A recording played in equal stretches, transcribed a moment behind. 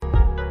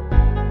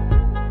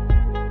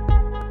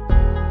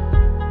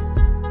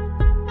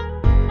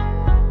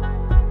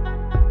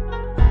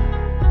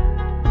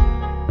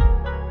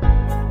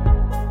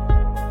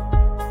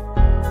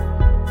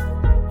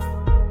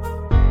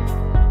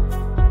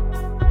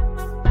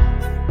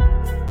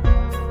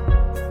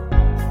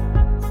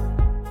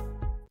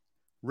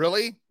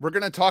Really? We're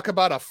going to talk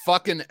about a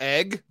fucking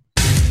egg?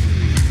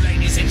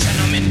 Ladies and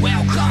gentlemen,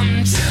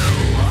 welcome to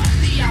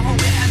the hour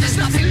where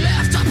there's nothing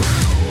left to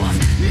prove.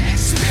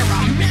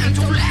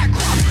 Experimental lack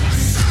of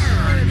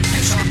concern.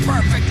 Picture a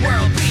perfect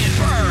world being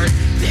burned.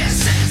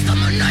 This is the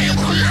maniacal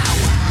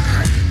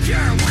hour.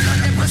 Pure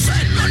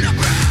 100%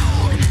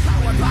 underground.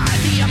 Powered by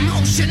the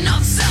emotion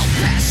of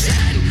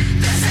self-passion.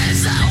 This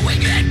is how we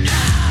get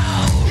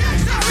down.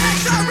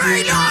 Extra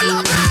read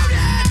all about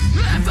it.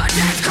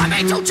 Evidence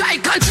coming to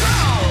take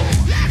control.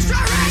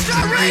 Extra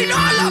read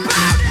all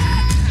about it.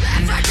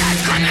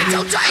 Evidence coming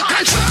to take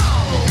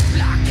control.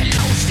 Lock and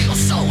load, steal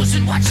souls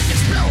and watch it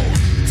explode.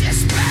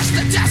 Dispatch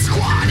the death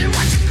squad and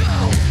watch it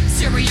go.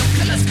 Serial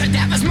killers,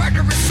 cadavers,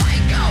 murderous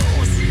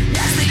psychos.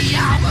 As the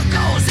hour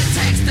goes, it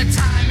takes the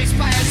time.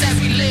 Expires as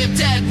we live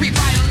dead,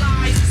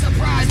 revitalized.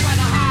 Surprised by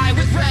the high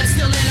with red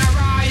still in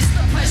our eyes.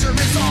 The pleasure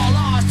is all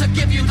ours to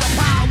give you the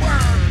power.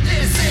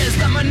 This is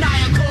the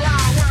maniacal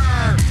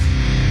hour.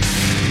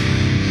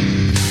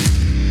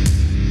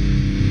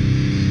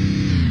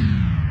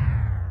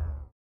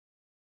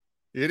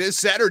 It is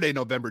Saturday,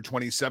 November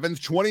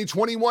 27th,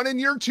 2021, and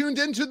you're tuned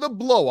into The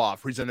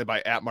Blow-Off, presented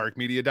by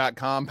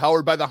atmarkmedia.com,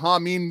 powered by the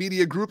Hameen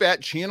Media Group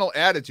at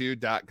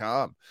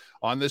channelattitude.com.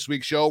 On this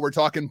week's show, we're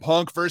talking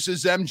Punk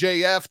versus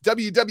MJF,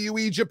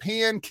 WWE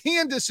Japan,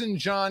 Candice and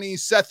Johnny,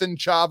 Seth and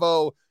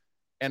Chavo,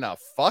 and a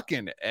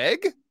fucking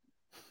egg?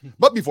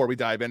 But before we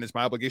dive in, it's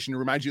my obligation to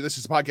remind you this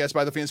is a podcast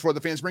by the fans for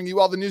the fans, bringing you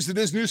all the news that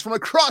is news from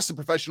across the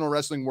professional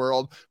wrestling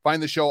world.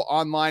 Find the show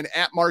online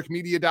at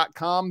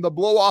markmedia.com,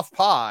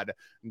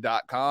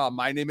 theblowofpod.com.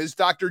 My name is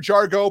Dr.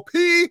 Jargo,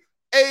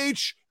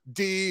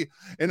 PhD,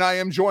 and I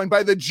am joined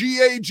by the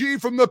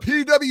GAG from the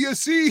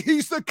PWC.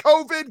 He's the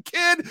COVID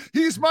kid.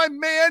 He's my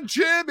man,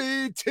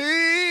 Jimmy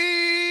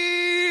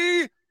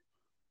T.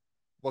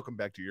 Welcome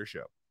back to your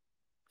show.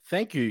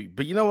 Thank you.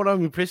 But you know what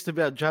I'm impressed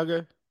about,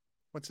 Jargo?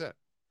 What's that?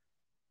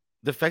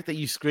 The fact that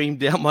you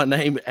screamed out my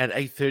name at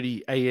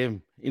 8:30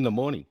 a.m. in the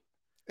morning.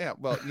 Yeah,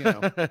 well, you know,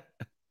 I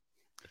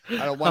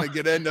don't want to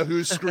get into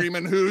who's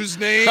screaming whose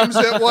names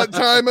at what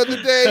time of the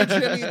day,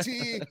 Jimmy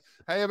T.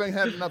 I haven't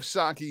had enough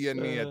sake in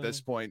me at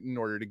this point in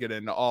order to get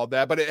into all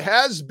that, but it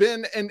has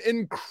been an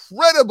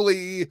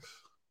incredibly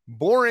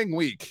boring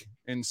week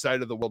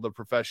inside of the world of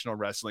professional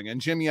wrestling.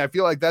 And Jimmy, I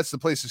feel like that's the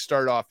place to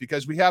start off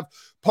because we have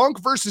Punk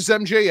versus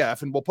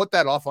MJF, and we'll put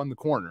that off on the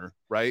corner,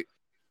 right?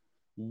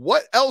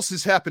 What else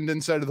has happened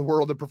inside of the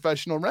world of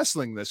professional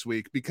wrestling this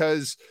week?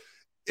 Because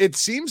it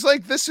seems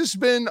like this has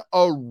been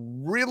a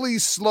really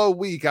slow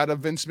week out of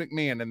Vince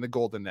McMahon and the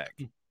Golden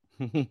Egg.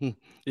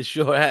 It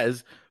sure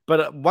has.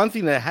 But one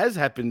thing that has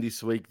happened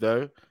this week,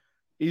 though,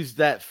 is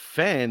that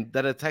fan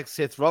that attacked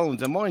Seth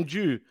Rollins. And mind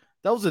you,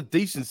 that was a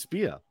decent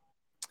spear.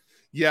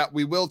 Yeah,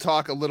 we will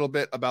talk a little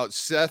bit about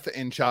Seth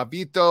and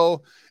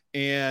Chavito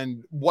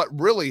and what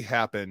really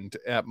happened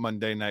at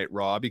Monday Night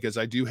Raw, because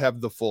I do have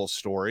the full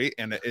story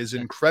and it is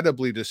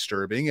incredibly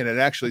disturbing. And it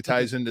actually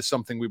ties into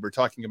something we were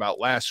talking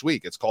about last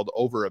week. It's called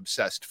over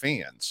obsessed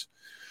fans.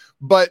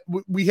 But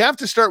we have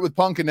to start with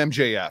Punk and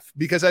MJF,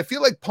 because I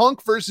feel like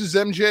Punk versus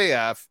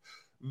MJF,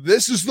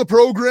 this is the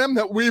program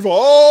that we've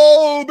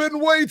all been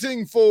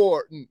waiting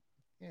for.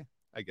 Yeah,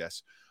 I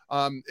guess.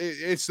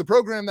 It's the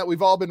program that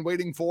we've all been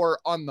waiting for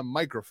on the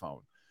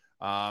microphone.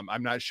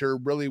 I'm not sure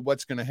really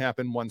what's going to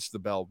happen once the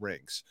bell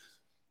rings.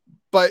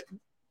 But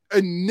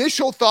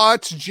initial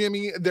thoughts,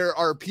 Jimmy, there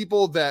are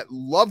people that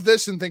love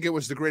this and think it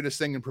was the greatest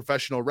thing in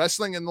professional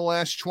wrestling in the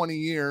last 20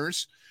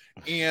 years.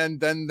 And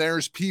then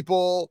there's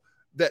people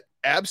that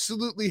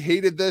absolutely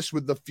hated this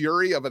with the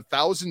fury of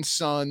 1,000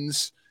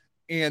 suns.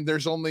 And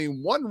there's only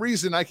one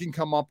reason I can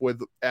come up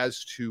with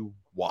as to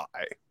why.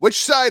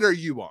 Which side are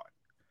you on?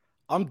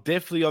 I'm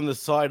definitely on the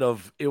side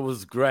of it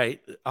was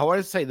great. I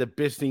won't say the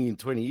best thing in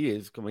 20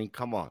 years. I mean,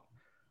 come on.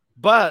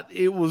 But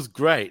it was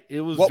great.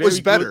 It was. What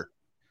was better? Good.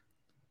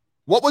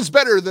 What was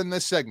better than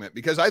this segment?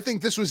 Because I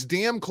think this was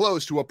damn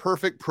close to a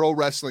perfect pro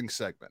wrestling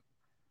segment.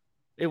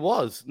 It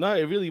was. No,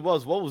 it really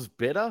was. What was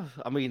better?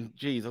 I mean,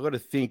 geez, I've got to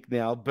think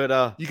now.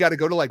 But you got to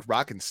go to like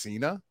Rock and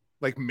Cena.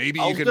 Like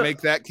maybe you can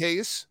make that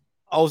case.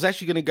 I was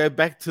actually going to go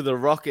back to The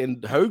Rock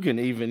and Hogan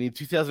even in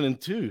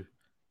 2002.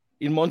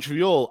 In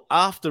Montreal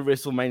after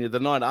WrestleMania, the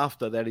night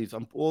after, that is.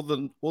 All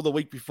the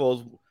week before.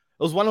 It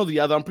was one or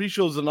the other. I'm pretty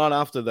sure it was the night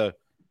after, though.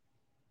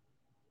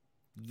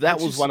 That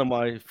was one of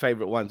my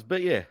favorite ones.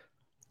 But yeah.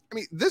 I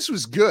mean, this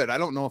was good. I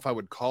don't know if I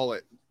would call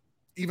it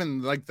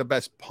even like the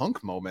best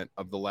Punk moment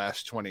of the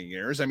last 20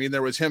 years. I mean,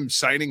 there was him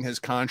signing his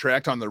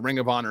contract on the Ring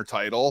of Honor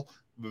title.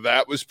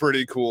 That was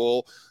pretty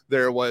cool.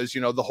 There was,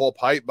 the whole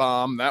pipe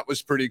bomb. That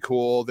was pretty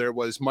cool. There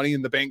was Money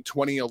in the Bank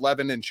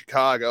 2011 in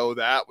Chicago.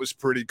 That was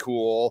pretty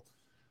cool.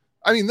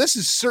 I mean, this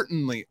is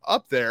certainly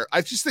up there.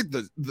 I just think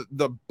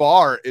the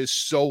bar is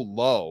so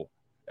low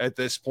at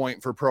this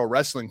point for pro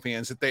wrestling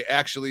fans that they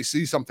actually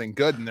see something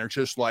good and they're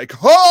just like,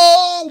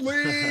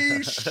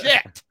 holy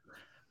shit.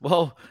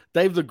 Well,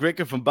 Dave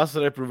LaGreca from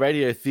Busted Open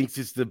Radio thinks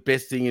it's the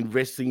best thing in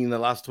wrestling in the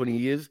last 20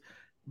 years.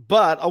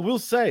 But I will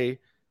say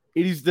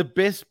it is the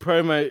best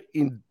promo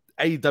in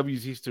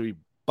AEW's history,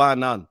 bar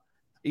none.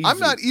 I'm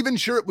not even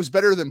sure it was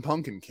better than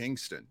Punk and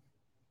Kingston.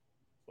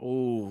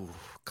 Oh,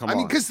 come on. I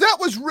mean, because that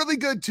was really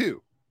good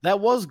too. That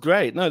was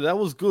great. No, that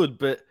was good,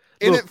 but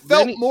and it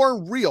felt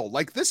more real.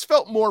 Like this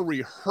felt more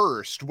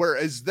rehearsed,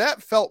 whereas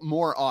that felt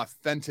more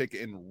authentic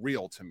and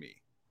real to me.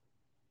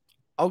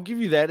 I'll give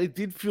you that. It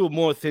did feel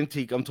more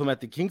authentic. I'm talking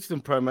about the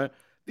Kingston promo.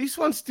 This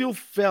one still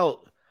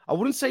felt, I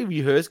wouldn't say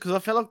rehearsed, because I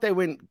felt like they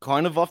went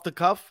kind of off the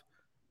cuff.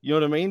 You know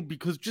what I mean?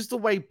 Because just the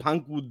way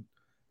Punk would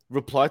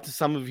reply to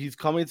some of his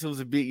comments, it was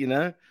a bit, you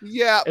know?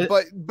 Yeah,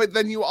 but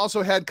then you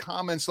also had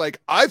comments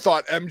like, I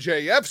thought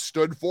MJF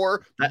stood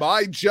for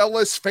my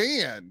jealous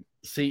fan.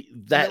 See,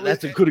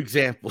 that's a good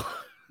example.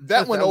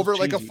 That went over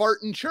like a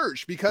fart in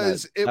church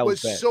because it was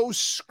so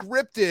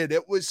scripted.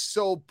 It was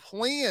so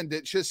planned.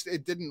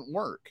 It didn't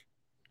work.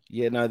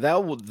 Yeah, no,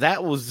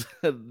 that was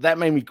that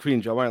made me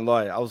cringe. I won't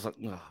lie. I was like,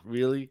 oh,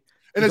 really?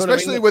 And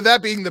especially with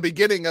that being the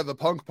beginning of the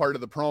Punk part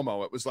of the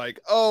promo, it was like,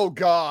 oh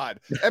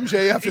God,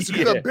 MJF is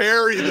going to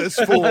bury this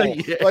fool.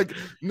 Yeah. Like,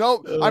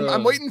 no,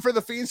 I'm waiting for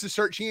the fans to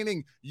start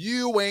chanting,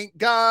 you ain't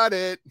got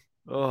it.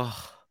 Oh,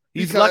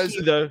 he's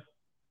lucky though.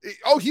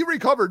 Oh, he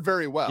recovered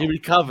very well. He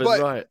recovered,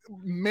 but, right.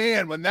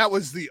 Man, when that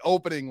was the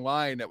opening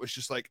line, it was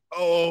just like,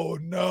 oh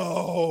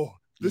no,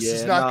 this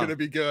is not going to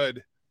be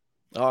good.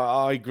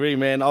 I agree,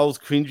 man. I was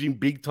cringing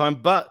big time.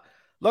 But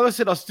like I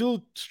said, I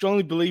still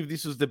strongly believe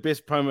this was the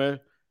best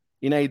promo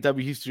in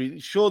AEW history.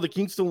 Sure, the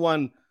Kingston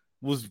one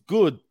was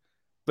good,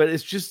 but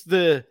it's just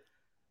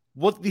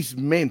what this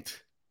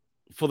meant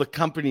for the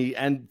company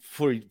and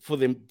for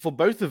them, for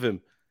both of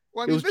them.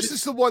 Well, I mean, this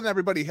is the one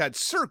everybody had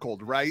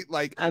circled, right?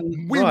 Like,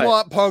 we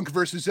want Punk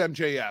versus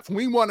MJF.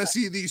 We want to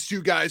see these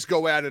two guys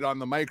go at it on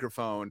the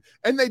microphone.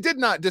 And they did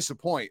not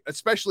disappoint,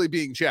 especially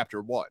being chapter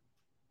 1.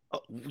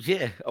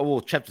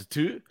 Well, chapter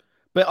 2.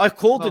 But I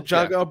called it,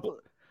 Jugger.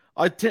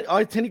 I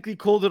technically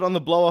called it on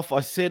the blow-off. I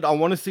said, I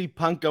want to see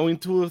Punk go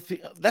into a thing.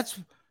 That's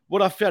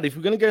what I felt. If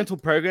we're going to go into a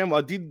program, I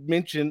did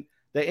mention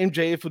that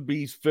MJF would be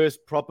his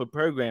first proper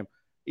program,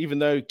 even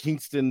though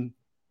Kingston,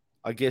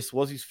 I guess,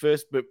 was his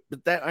first, but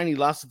that only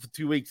lasted for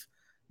 2 weeks.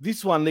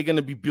 This one, they're going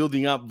to be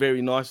building up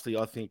very nicely,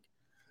 I think.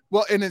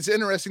 Well, and it's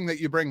interesting that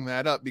you bring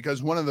that up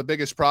because one of the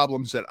biggest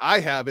problems that I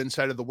have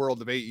inside of the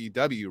world of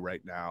AEW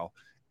right now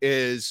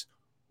is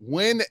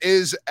when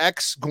is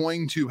X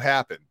going to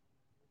happen?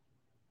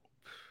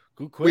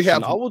 Good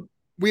question.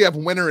 We have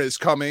Winter is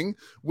Coming.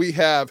 We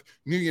have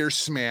New Year's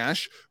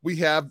Smash. We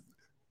have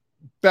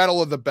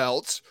Battle of the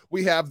Belts.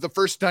 We have the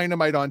first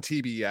Dynamite on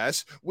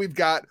TBS. We've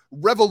got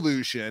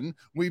Revolution.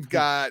 We've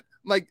got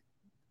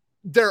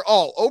they're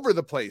all over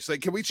the place.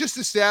 Like, can we just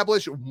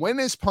establish when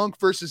is Punk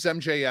versus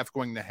MJF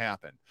going to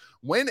happen?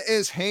 When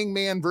is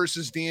Hangman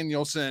versus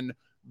Danielson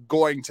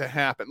going to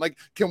happen? Like,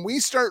 can we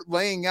start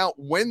laying out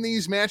when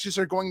these matches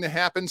are going to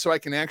happen so I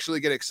can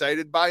actually get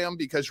excited by them?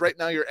 Because right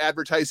now you're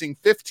advertising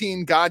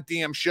 15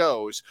 goddamn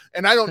shows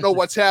and I don't know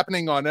what's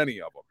happening on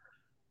any of them.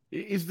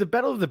 Is the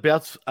Battle of the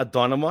Belts a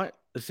Dynamite,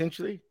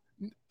 essentially?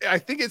 I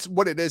think it's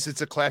what it is.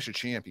 It's a Clash of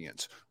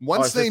Champions.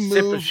 Once they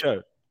move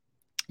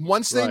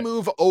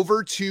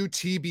over to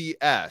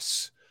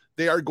TBS,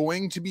 they are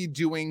going to be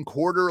doing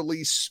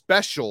quarterly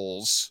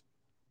specials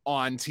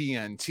on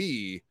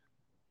TNT.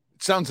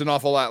 It sounds an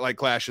awful lot like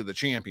Clash of the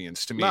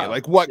Champions to me,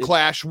 like what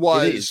Clash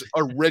was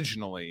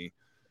originally.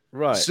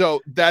 Right.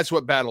 So that's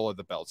what Battle of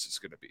the Belts is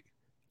going to be.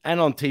 And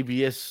on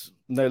TBS,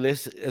 no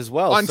less as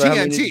well. On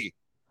TNT.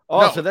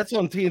 So that's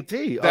on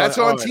TNT. That's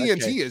on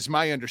TNT is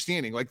my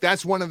understanding. Like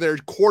that's one of their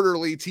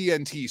quarterly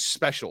TNT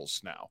specials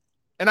now.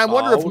 And I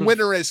wonder if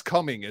Winter is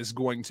Coming is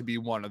going to be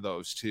one of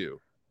those too.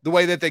 The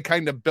way that they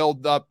kind of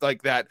build up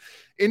like that.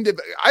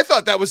 I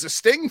thought that was a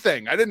Sting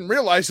thing. I didn't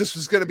realize this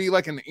was going to be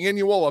like an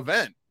annual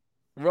event.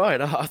 Right.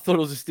 I thought it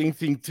was a Sting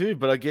thing too,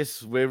 but I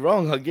guess we're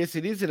wrong. I guess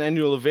it is an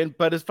annual event.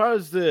 But as far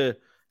as the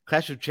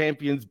Clash of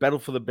Champions, Battle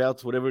for the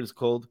Belts, whatever it's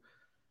called,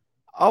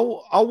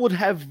 I would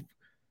have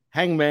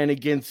Hangman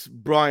against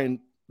Bryan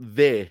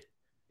there,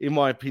 in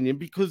my opinion,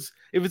 because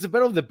if it's a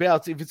Battle of the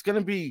Belts, if it's going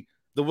to be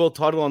the world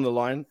title on the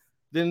line,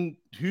 then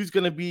who's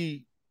going to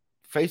be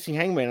facing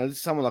Hangman? Is it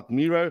someone like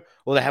Miro,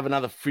 or they have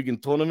another friggin'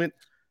 tournament?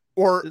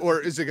 Or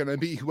is it going to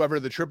be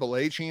whoever the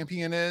AAA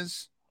champion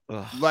is?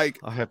 I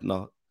hope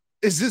not.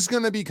 Is this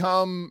going to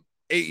become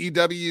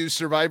AEW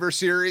Survivor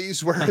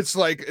Series where it's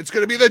like it's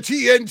going to be the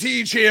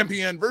TNT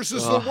champion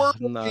versus the world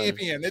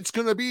champion? It's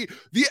going to be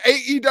the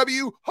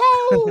AEW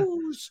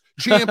Hose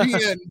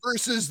champion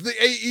versus the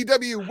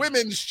AEW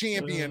Women's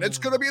champion. It's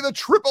going to be the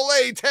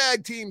AAA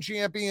Tag Team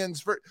champions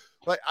for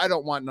I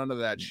don't want none of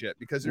that shit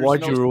because there's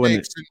no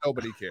stakes and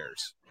nobody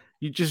cares.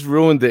 You just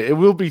ruined it. It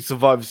will be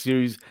Survivor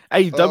Series,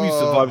 AEW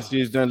Survivor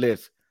Series, no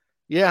less.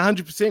 Yeah,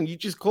 100%. You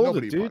just called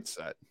it, dude. Nobody wants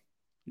that.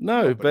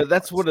 No, nobody but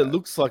that's what it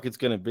looks like it's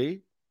going to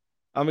be.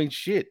 I mean,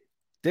 shit,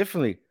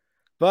 definitely.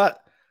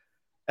 But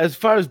as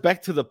far as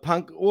back to the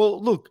Punk,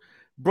 well, look,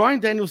 Bryan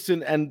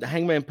Danielson and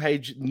Hangman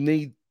Page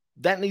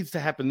needs to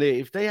happen there.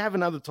 If they have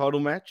another title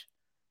match,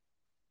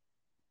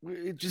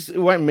 it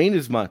won't mean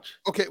as much.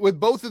 Okay, with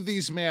both of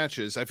these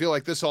matches, I feel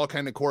like this all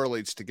kind of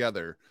correlates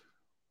together.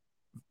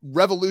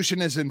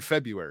 Revolution is in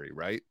February,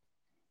 right?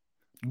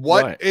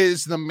 What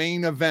is the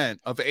main event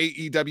of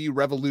AEW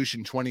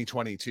Revolution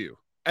 2022?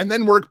 And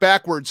then work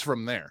backwards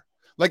from there.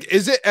 Like,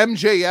 is it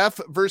MJF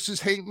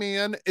versus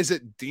Hangman? Is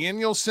it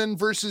Danielson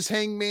versus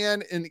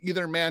Hangman in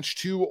either match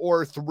 2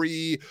 or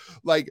 3?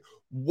 Like,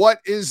 what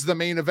is the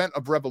main event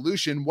of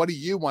Revolution? What do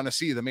you want to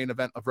see the main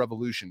event of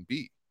Revolution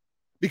be?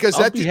 Because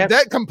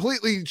that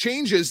completely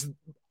changes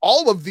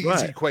all of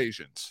these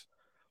equations.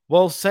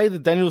 Well, say the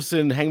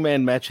Danielson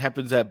Hangman match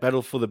happens at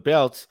Battle for the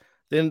Belts,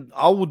 then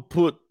I would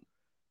put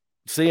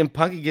CM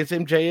Punk against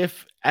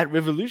MJF at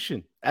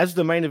Revolution as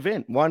the main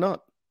event. Why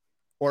not?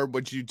 Or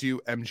would you do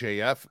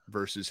MJF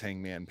versus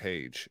Hangman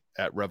Page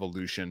at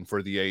Revolution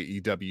for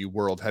the AEW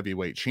World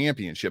Heavyweight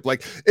Championship?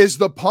 Like, is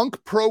the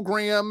Punk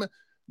program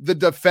the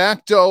de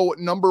facto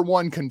number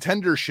 1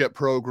 contendership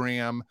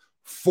program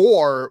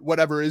for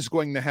whatever is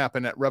going to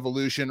happen at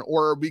Revolution?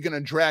 Or are we going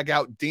to drag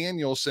out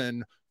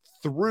Danielson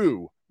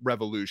through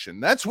Revolution?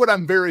 That's what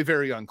I'm very,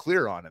 very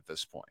unclear on at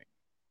this point.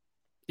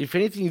 If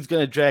anything is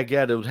going to drag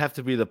out, it would have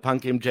to be the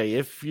Punk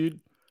MJF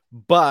feud.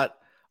 But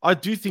I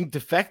do think de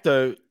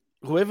facto,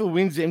 whoever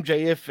wins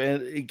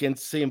MJF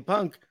against CM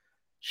Punk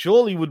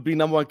surely would be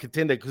number 1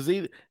 contender, because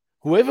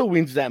whoever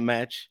wins that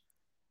match,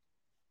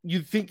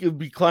 you'd think he'll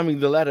be climbing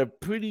the ladder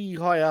pretty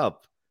high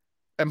up.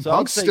 And so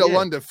Punk's still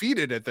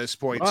undefeated at this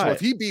point. Right. So if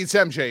he beats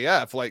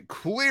MJF, like,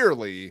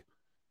 clearly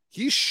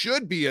he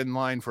should be in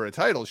line for a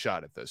title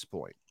shot at this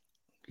point.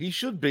 He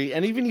should be.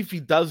 And even if he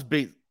does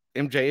beat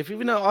MJF,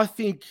 even though I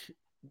think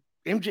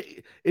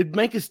it'd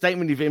make a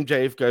statement if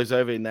MJF goes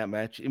over in that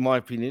match, in my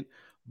opinion.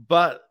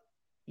 But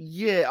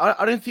yeah,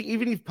 I don't think,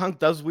 even if Punk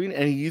does win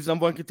and he is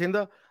number 1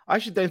 contender, I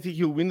actually don't think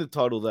he'll win the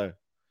title, though.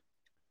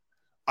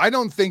 I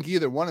don't think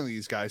either one of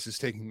these guys is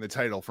taking the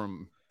title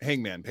from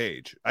Hangman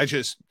Page.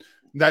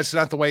 That's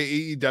not the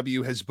way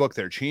AEW has booked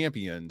their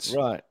champions.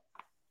 Right.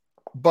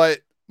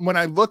 But when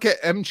I look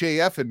at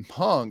MJF and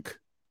Punk,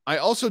 I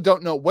also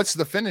don't know what's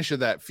the finish of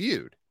that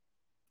feud.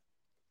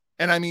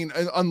 And I mean,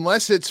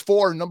 unless it's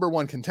for number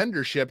 1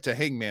 contendership to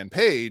Hangman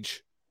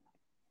Page,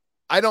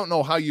 I don't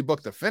know how you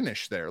book the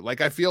finish there.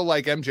 Like, I feel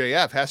like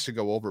MJF has to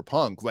go over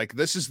Punk. Like,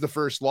 this is the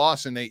first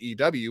loss in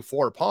AEW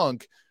for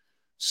Punk.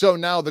 So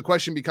now the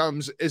question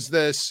becomes, is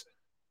this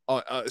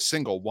a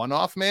single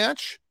one-off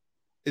match?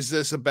 Is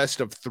this a best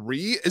of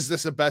 3? Is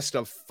this a best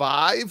of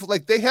 5?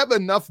 Like, they have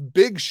enough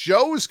big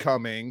shows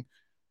coming.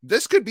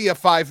 This could be a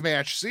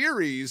 5-match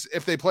series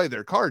if they play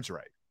their cards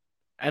right.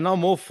 And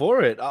I'm all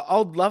for it.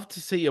 I'd love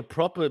to see a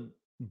proper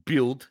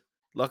build,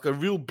 like a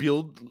real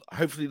build,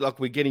 hopefully like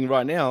we're getting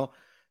right now,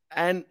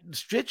 and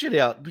stretch it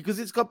out, because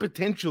it's got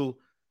potential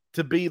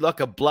to be like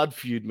a blood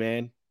feud,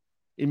 man,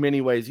 in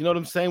many ways. You know what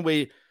I'm saying?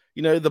 Where,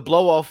 you know, the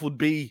blow-off would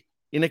be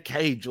in a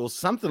cage or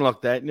something like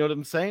that. You know what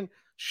I'm saying?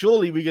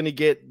 Surely we're going to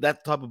get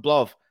that type of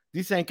blow-off.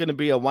 This ain't going to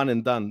be a one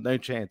and done. No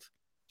chance.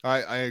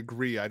 I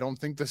agree. I don't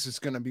think this is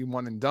going to be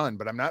one and done,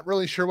 but I'm not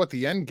really sure what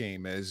the end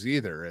game is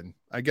either. And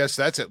I guess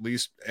that's at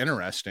least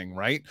interesting,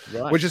 right?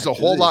 Which is a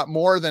whole lot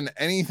more than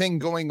anything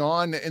going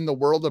on in the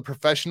world of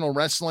professional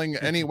wrestling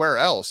anywhere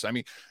else. I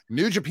mean,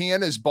 New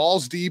Japan is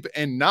balls deep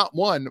in not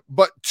 1,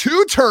 but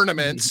 2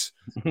 tournaments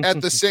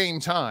at the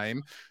same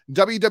time.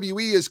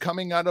 WWE is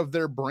coming out of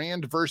their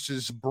brand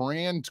versus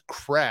brand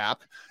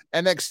crap.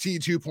 NXT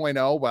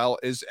 2.0, well,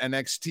 is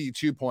NXT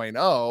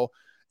 2.0.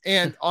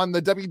 And on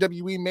the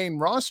WWE main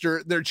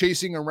roster, they're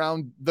chasing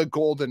around the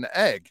golden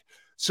egg.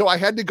 So I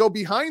had to go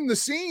behind the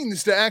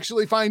scenes to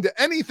actually find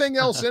anything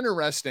else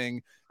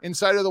interesting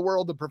inside of the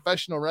world of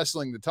professional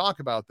wrestling to talk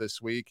about this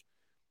week.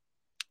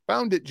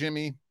 Found it,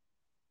 Jimmy.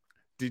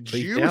 Did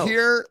you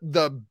hear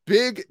the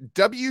big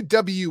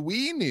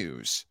WWE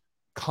news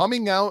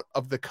coming out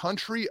of the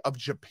country of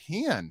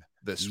Japan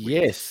this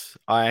week? Yes,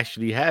 I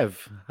actually have.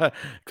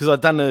 Because I've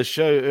done a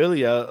show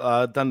earlier.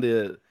 I've done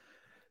the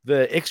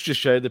extra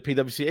show, the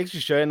PWC extra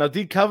show, and I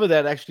did cover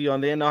that actually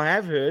on there, and I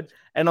have heard,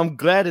 and I'm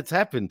glad it's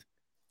happened.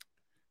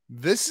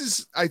 This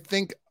is, I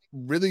think,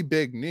 really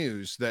big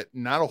news that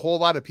not a whole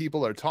lot of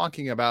people are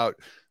talking about.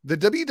 The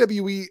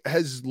WWE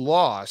has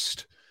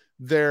lost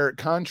their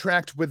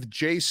contract with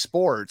J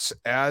Sports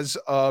as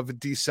of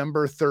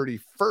December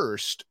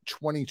 31st,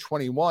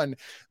 2021.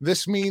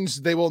 This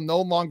means they will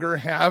no longer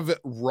have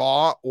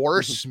Raw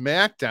or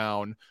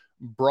SmackDown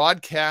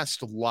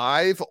broadcast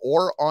live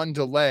or on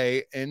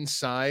delay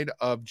inside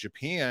of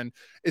Japan.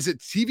 Is it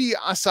TV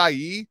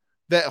Asahi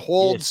that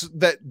holds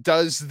that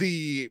does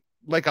the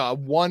like a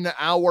 1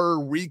 hour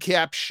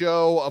recap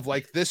show of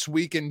like this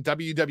week in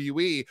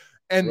WWE?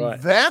 And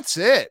that's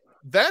it.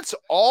 That's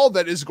all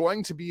that is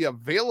going to be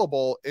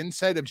available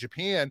inside of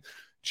Japan.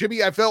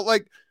 Jimmy, I felt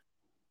like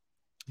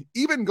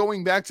even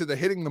going back to the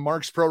Hitting the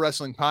Marks Pro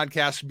Wrestling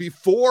podcast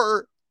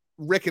before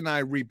Rick and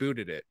I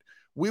rebooted it,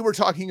 we were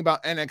talking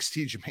about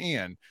NXT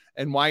Japan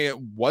and why it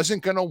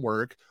wasn't going to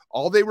work.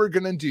 All they were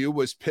going to do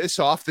was piss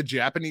off the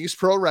Japanese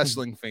pro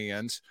wrestling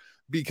fans,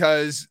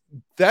 because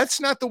that's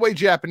not the way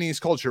Japanese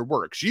culture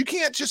works. You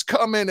can't just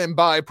come in and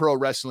buy Pro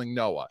Wrestling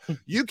Noah.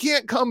 You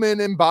can't come in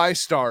and buy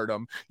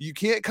Stardom. You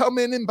can't come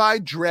in and buy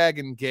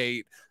Dragon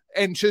Gate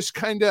and just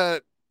kind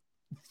of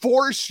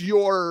force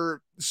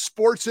your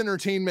sports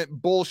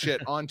entertainment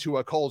bullshit onto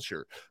a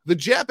culture. The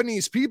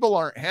Japanese people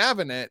aren't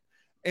having it.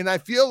 And I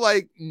feel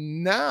like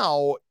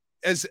now,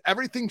 as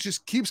everything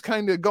just keeps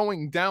kind of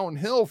going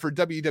downhill for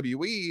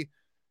WWE,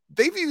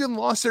 they've even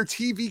lost their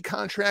TV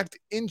contract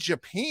in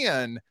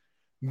Japan.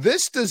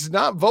 This does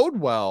not bode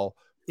well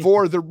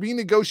for the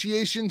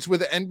renegotiations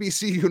with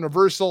NBC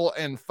Universal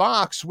and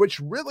Fox, which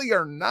really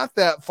are not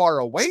that far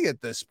away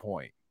at this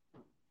point.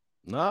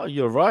 No,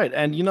 you're right.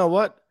 And you know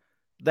what?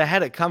 They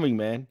had it coming,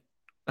 man.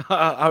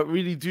 I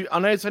really do. I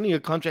know it's only a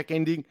contract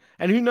ending,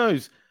 and who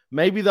knows?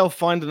 Maybe they'll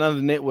find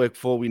another network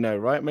for we know,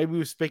 right? Maybe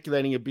we're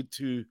speculating a bit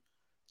too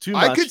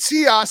much. I could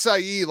see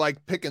Asahi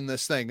like picking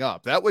this thing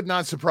up. That would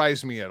not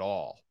surprise me at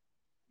all.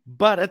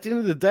 But at the end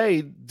of the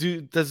day,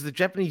 does the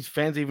Japanese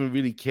fans even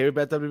really care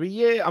about WWE?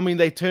 Yeah, I mean,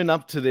 they turn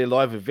up to their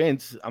live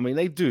events. I mean,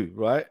 they do,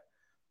 right?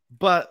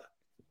 But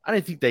I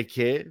don't think they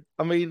care.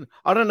 I mean,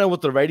 I don't know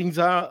what the ratings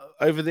are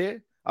over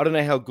there. I don't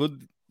know how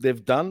good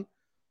they've done.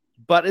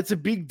 But it's a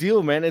big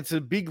deal, man. It's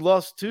a big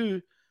loss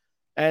too.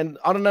 And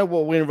I don't know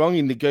what went wrong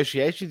in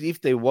negotiations,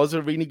 if there was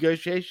a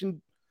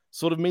renegotiation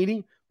sort of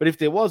meeting. But if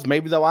there was,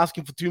 maybe they were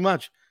asking for too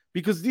much.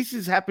 Because this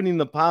has happened in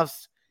the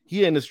past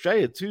here in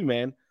Australia too,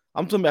 man.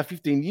 I'm talking about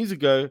 15 years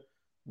ago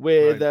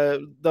where they're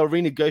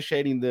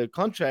renegotiating the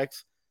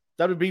contracts.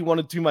 WB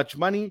wanted too much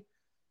money.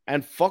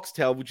 And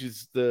Foxtel, which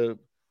is the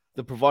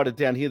provider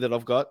down here that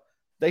I've got,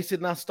 they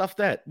said, nah, stuff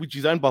that, which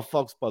is owned by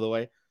Fox, by the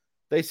way.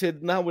 They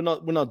said, no, we're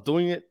not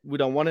doing it. We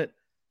don't want it.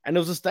 And it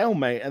was a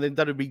stalemate. And then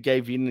WB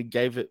gave in and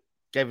gave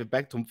it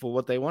back to them for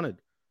what they wanted.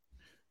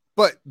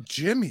 But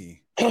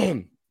Jimmy,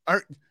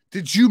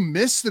 did you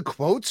miss the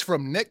quotes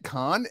from Nick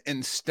Khan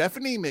and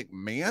Stephanie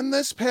McMahon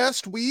this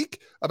past week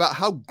about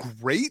how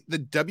great the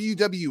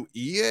WWE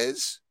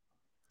is?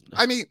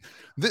 I mean,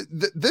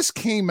 this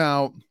came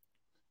out,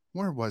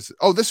 where was it?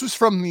 Oh, this was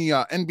from the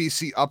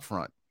NBC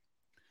Upfront,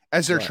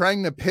 as they're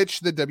trying to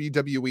pitch the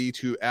WWE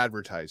to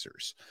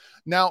advertisers.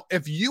 Now,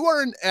 if you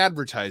are an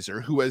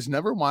advertiser who has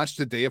never watched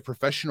a day of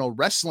professional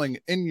wrestling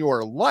in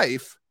your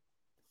life,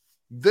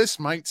 this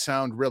might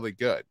sound really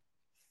good.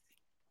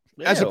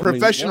 Yeah, as a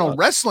professional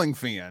wrestling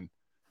fan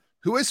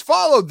who has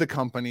followed the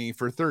company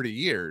for 30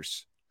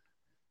 years,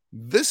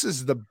 this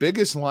is the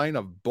biggest line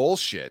of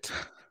bullshit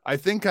I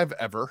think I've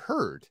ever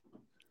heard.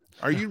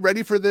 Are you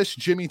ready for this,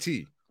 Jimmy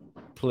T?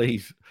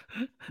 Please.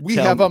 We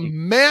have a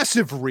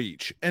massive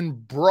reach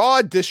and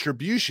broad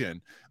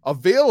distribution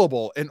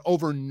available in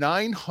over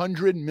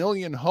 900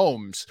 million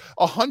homes,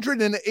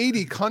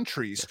 180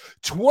 countries,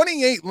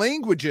 28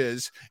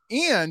 languages,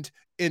 and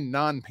in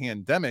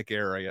non-pandemic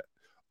area,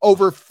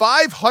 over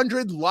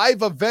 500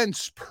 live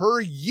events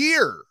per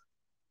year,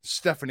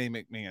 Stephanie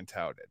McMahon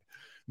touted.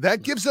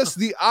 That gives us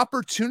the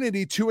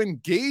opportunity to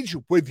engage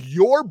with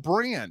your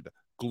brand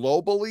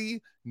globally,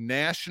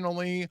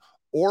 nationally,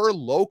 or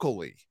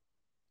locally.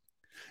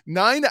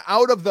 9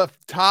 out of the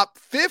top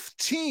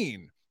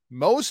 15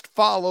 most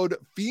followed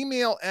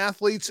female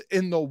athletes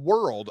in the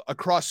world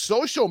across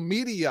social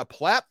media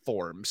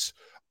platforms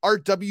are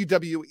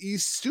WWE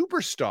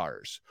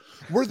superstars.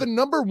 We're the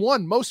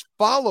 #1 most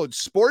followed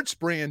sports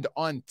brand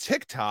on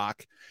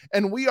TikTok,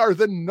 and we are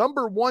the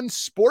 #1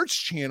 sports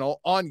channel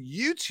on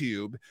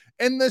YouTube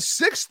and the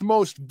 6th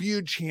most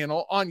viewed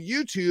channel on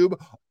YouTube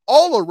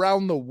all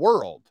around the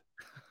world.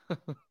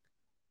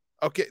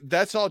 Okay,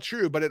 that's all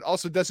true, but it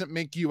also doesn't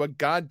make you a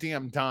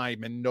goddamn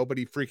dime and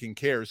nobody freaking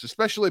cares,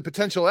 especially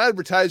potential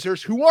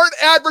advertisers who aren't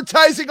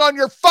advertising on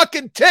your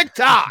fucking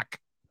TikTok.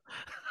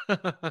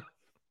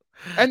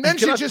 And then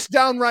she just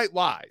downright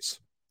lies.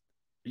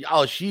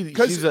 Oh, she's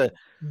a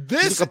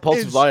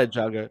compulsive liar,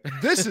 Jago.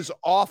 This is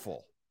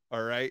awful.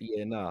 All right.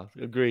 Yeah, no,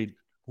 agreed.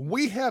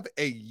 We have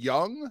a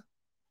young,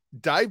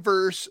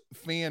 diverse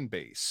fan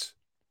base.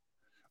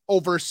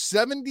 Over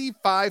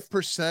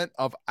 75%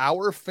 of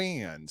our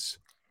fans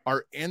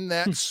are in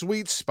that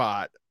sweet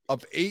spot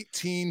of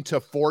 18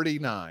 to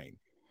 49.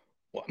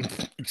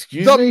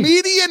 Excuse me? The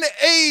median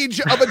age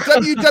of a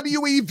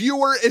WWE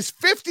viewer is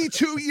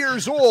 52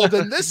 years old,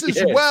 and this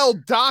is well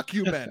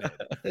documented.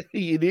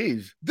 It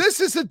is. This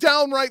is a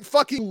downright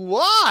fucking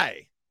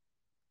lie.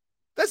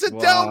 That's a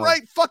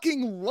downright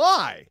fucking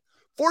lie.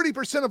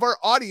 40% of our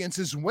audience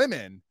is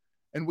women,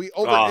 and we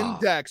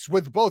over-index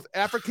with both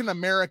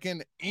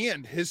African-American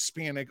and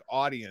Hispanic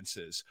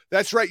audiences.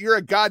 That's right. You're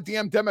a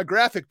goddamn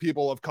demographic,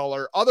 people of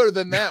color. Other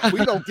than that,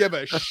 we don't give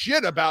a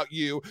shit about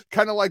you,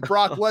 kind of like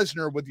Brock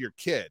Lesnar with your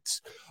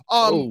kids.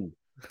 That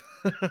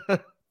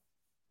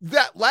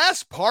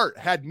last part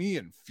had me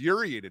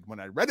infuriated when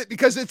I read it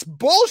because it's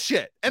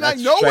bullshit. And I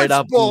know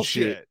it's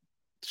bullshit.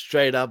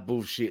 Straight up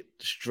bullshit.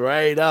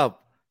 Straight up.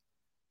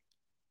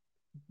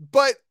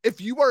 But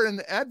if you are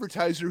an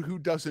advertiser who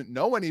doesn't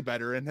know any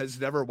better and has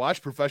never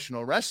watched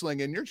professional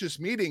wrestling, and you're just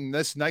meeting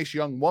this nice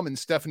young woman,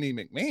 Stephanie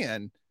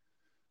McMahon,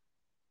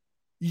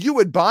 you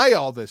would buy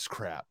all this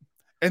crap.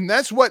 And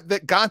that's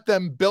that got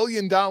them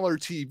billion-dollar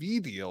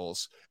TV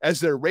deals as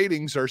their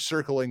ratings are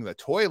circling the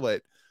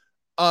toilet.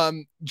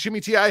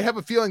 Jimmy T, I have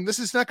a feeling this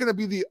is not going to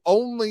be the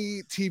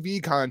only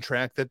TV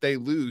contract that they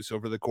lose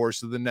over the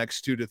course of the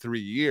next 2 to 3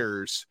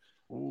 years.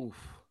 Oof.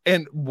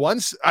 And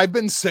once I've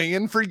been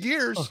saying for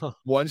years,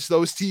 once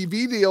those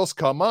TV deals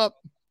come up,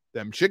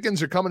 them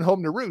chickens are coming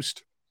home to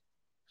roost.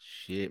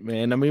 Shit,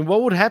 man. I mean,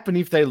 what would happen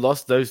if they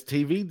lost those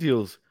TV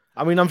deals?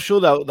 I mean, I'm sure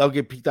they'll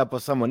get picked up by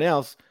someone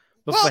else,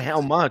 but for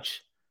how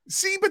much?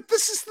 See, but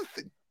this is the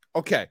thing.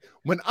 Okay,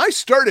 when I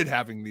started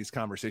having these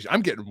conversations,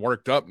 I'm getting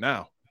worked up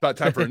now. About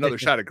time for another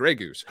shot of Grey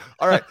Goose.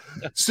 All right.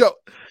 So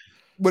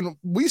when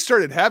we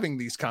started having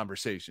these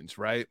conversations,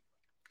 right?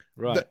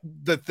 Right.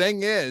 The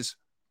thing is,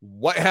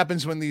 what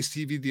happens when these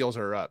TV deals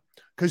are up?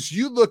 Because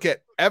you look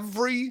at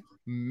every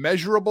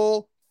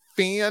measurable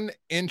fan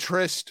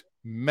interest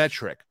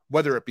metric,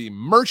 whether it be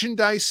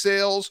merchandise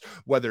sales,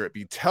 whether it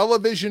be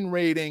television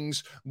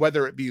ratings,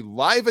 whether it be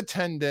live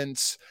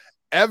attendance,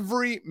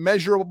 every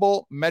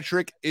measurable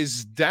metric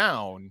is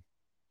down.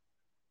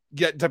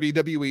 Yet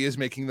WWE is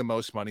making the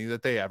most money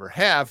that they ever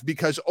have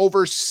because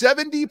over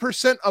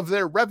 70% of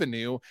their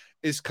revenue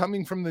is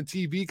coming from the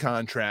TV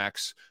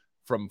contracts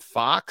from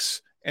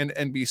Fox and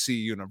NBC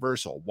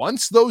Universal.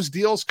 Once those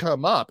deals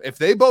come up, if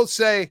they both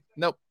say,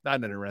 nope,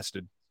 not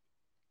interested,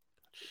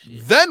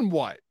 then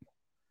what?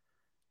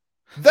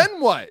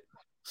 Then what?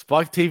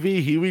 Spike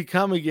TV, here we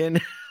come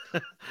again.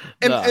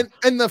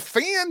 and the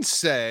fans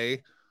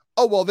say,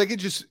 oh, well, they'll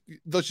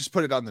just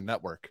put it on the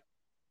network.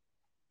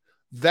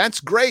 That's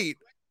great,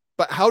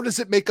 but how does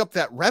it make up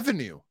that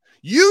revenue?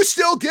 You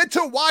still get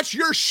to watch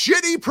your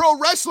shitty pro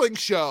wrestling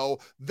show.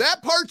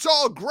 That part's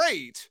all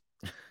great.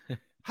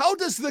 How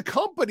does the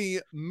company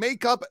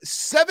make up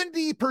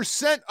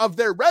 70% of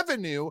their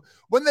revenue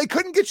when they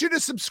couldn't get you to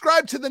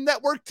subscribe to the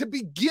network to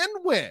begin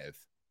with?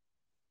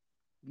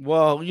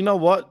 Well, you know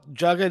what,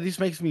 Jugger, this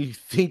makes me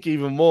think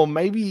even more.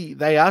 Maybe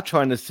they are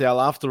trying to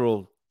sell after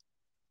all.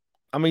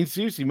 I mean,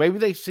 seriously, maybe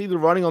they see the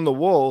writing on the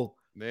wall.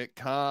 Nick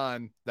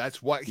Khan,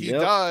 that's what he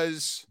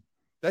does.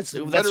 That's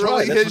right.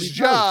 literally his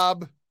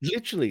job.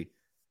 Literally.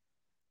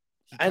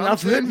 And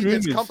I've heard he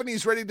rumors. gets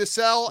companies ready to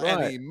sell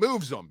and he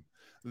moves them.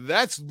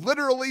 That's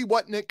literally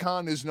what Nick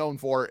Khan is known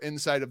for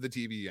inside of the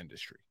TV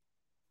industry.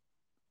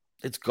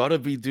 It's got to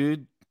be,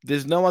 dude.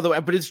 There's no other way.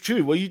 But it's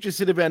true. What you just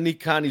said about Nick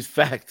Khan is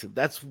fact.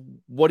 That's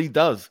what he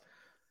does.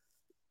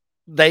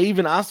 They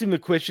even asked him the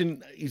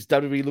question, is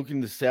WWE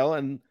looking to sell?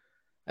 And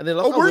they're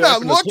like, we're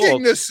not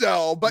looking to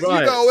sell. But,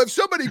 right. you know, if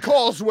somebody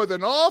calls with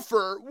an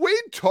offer,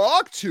 we'd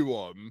talk to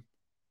them.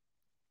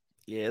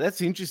 Yeah,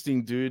 that's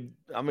interesting, dude.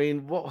 I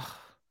mean, what?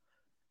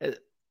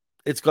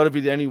 It's got to be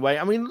the only way.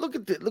 I mean, look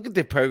at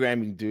their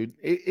programming, dude.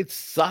 It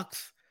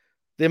sucks.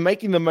 They're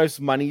making the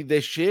most money.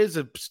 Their shares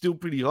are still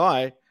pretty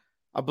high.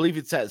 I believe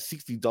it's at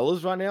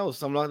 $60 right now or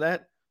something like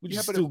that, which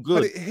is still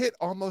good. But it hit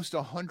almost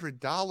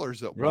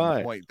 $100 at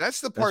one point.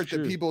 That's the part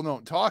that people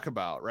don't talk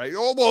about, right?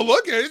 Oh, well,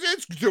 look at it.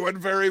 It's doing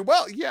very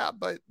well. Yeah,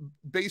 but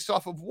based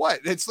off of what?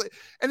 It's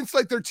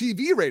like their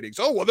TV ratings.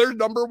 Oh, well, they're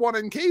number one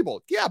in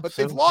cable. Yeah, but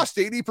they've lost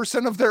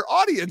 80% of their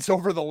audience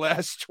over the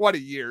last 20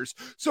 years.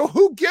 So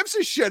who gives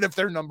a shit if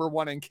they're number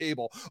one in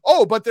cable?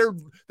 Oh, but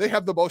they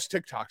have the most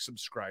TikTok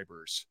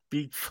subscribers.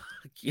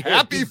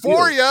 Happy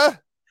for you.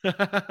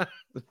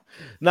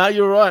 No,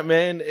 you're right,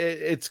 man.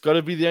 It's got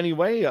to be the only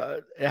way.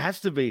 It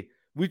has to be,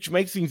 which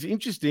makes things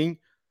interesting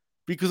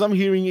because I'm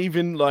hearing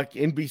even like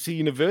NBC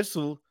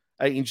Universal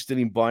are interested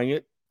in buying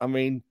it. I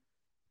mean,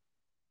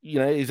 you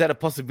know, is that a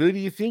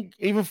possibility, you think?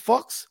 Even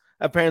Fox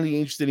apparently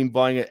interested in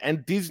buying it,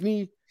 and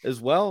Disney as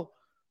well.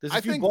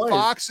 I think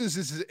Fox is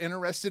as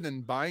interested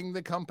in buying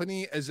the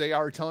company as they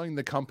are telling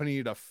the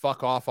company to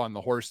fuck off on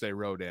the horse they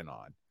rode in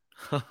on.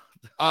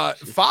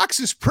 Fox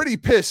is pretty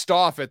pissed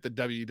off at the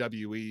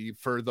WWE.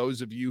 For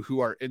those of you who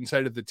are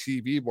inside of the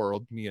TV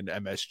world, me and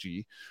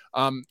MSG,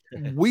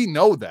 we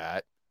know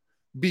that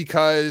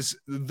because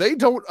they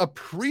don't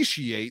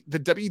appreciate the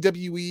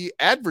WWE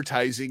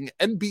advertising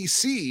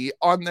NBC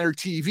on their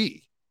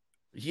TV.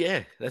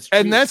 Yeah, that's true.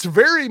 And that's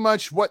very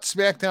much what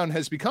SmackDown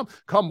has become.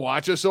 Come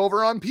watch us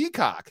over on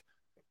Peacock.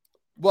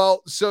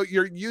 Well, so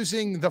you're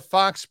using the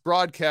Fox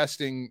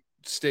broadcasting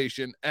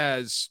station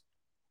as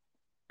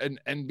an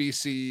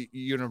NBC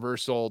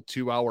Universal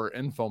 2-hour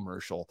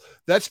infomercial.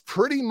 That's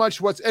pretty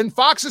much and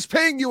Fox is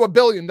paying you $1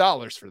 billion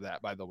for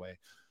that, by the way.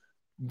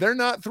 They're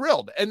not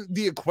thrilled. And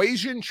the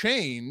equation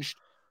changed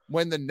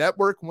when the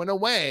network went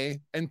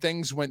away and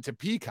things went to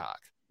Peacock.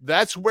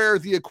 That's where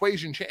the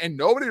equation changed. And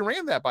nobody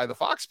ran that by the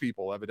Fox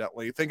people,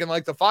 evidently, thinking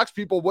like the Fox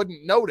people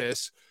wouldn't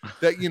notice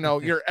that, you know,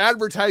 you're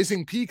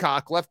advertising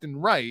Peacock left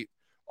and right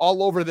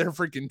all over their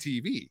freaking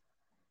TV.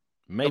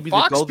 Maybe the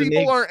Fox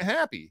people aren't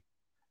happy.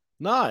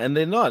 No, and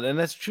they're not, and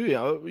that's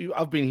true.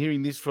 I've been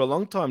hearing this for a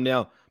long time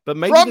now, but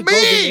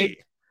maybe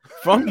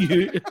from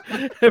you,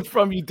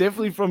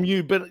 definitely from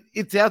you. But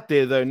it's out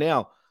there though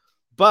now.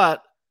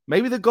 But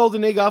maybe the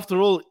golden egg,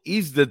 after all,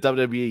 is the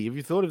WWE. Have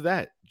you thought of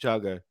that,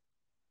 Jago?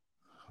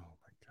 Oh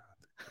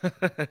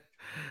my god,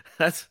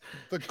 that's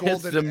the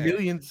golden egg.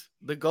 Millions.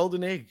 The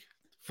golden egg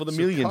for the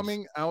millions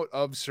coming out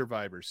of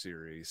Survivor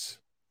Series.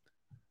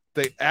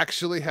 They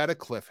actually had a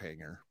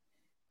cliffhanger.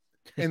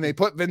 And they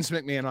put Vince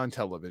McMahon on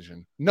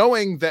television,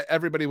 knowing that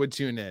everybody would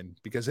tune in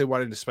because they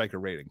wanted to spike a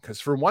rating.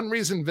 Because for one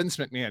reason, Vince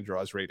McMahon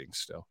draws ratings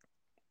still.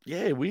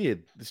 Yeah,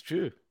 weird. It's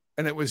true.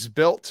 And it was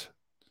built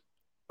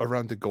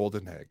around the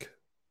golden egg.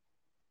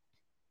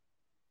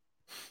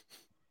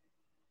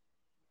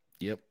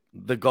 Yep.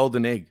 The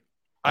golden egg.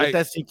 Let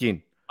that sink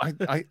in.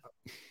 I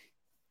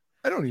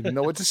don't even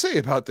know what to say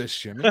about this,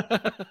 Jimmy.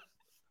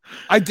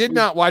 I did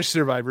not watch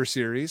Survivor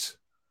Series.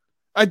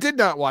 I did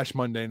not watch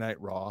Monday Night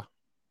Raw.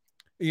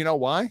 You know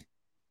why?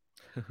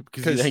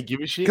 Because you don't give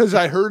a shit. Because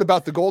I heard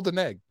about the golden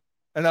egg.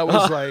 And I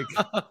was like,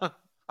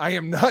 I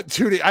am not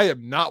tuning. I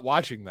am not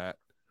watching that.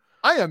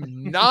 I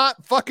am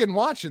not fucking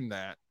watching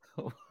that.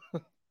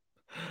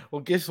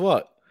 Well, guess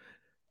what?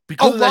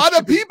 Because a lot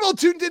of people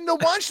tuned in to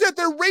watch that.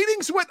 Their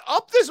ratings went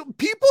up.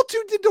 People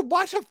tuned in to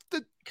watch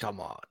the. Come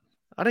on.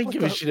 I don't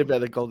give a shit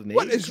about the golden egg.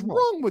 What is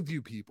wrong with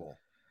you people?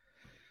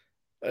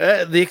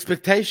 The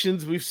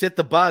expectations, we've set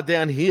the bar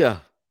down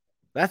here.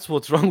 That's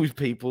what's wrong with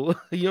people.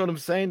 You know what I'm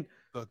saying?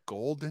 The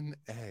golden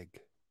egg.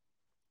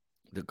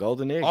 The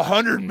golden egg.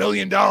 $100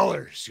 million.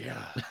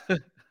 Yeah.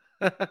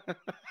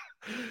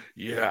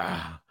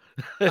 Yeah.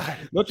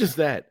 Not just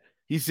that.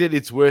 He said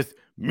it's worth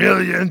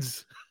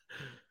millions.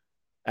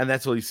 And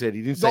that's all he said.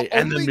 He didn't say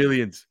and the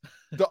millions.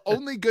 The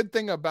only good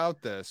thing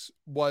about this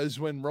was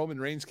when Roman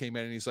Reigns came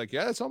in and he's like,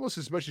 yeah, that's almost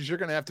as much as you're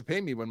going to have to pay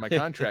me when my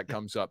contract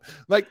comes up.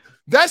 Like,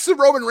 that's the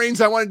Roman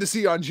Reigns I wanted to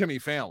see on Jimmy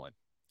Fallon.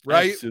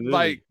 Right? Absolutely.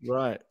 Like,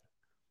 right.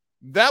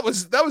 That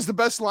was the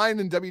best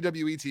line in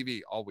WWE TV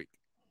all week.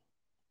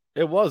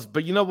 It was.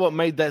 But you know what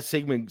made that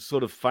segment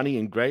sort of funny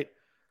and great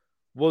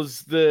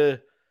was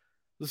the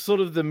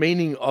sort of the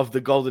meaning of the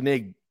golden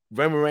egg.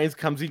 Roman Reigns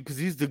comes in because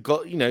he's the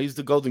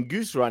golden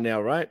goose right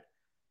now, right?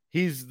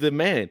 He's the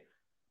man.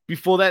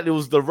 Before that, it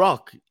was The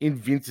Rock in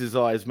Vince's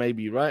eyes,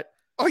 maybe, right?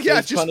 Oh,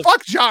 yeah, so just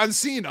fuck John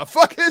Cena.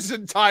 Fuck his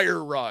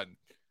entire run.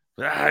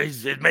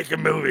 He's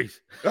making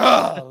movies.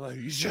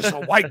 He's just a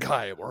white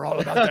guy. We're all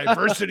about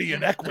diversity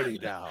and equity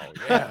now.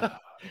 Yeah.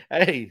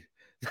 Hey,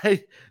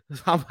 I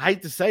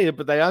hate to say it,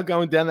 but they are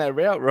going down that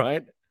route,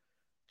 right?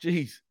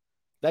 Jeez.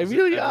 They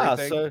really are.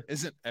 So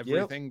isn't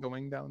everything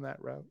going down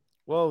that route?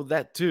 Well,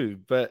 that too.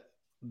 But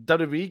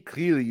WWE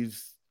clearly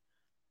is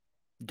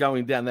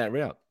going down that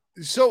route.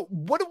 So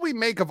what do we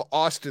make of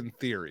Austin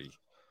Theory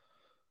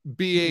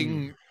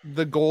being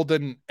the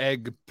golden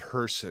egg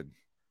person?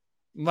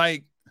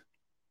 Like,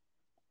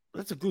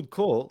 that's a good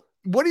call.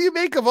 What do you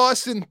make of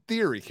Austin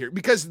Theory here?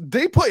 Because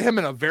they put him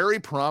in a very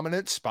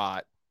prominent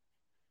spot.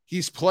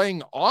 He's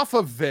playing off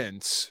of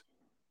Vince.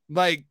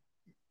 Like,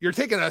 you're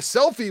taking a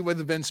selfie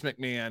with Vince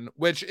McMahon,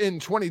 which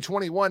in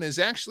 2021 is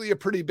actually a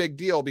pretty big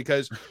deal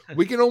because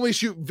we can only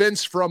shoot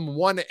Vince from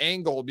one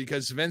angle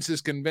because Vince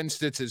is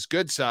convinced it's his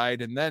good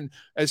side. And then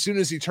as soon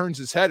as he turns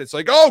his head, it's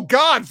like, oh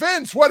God,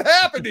 Vince, what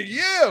happened to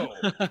you?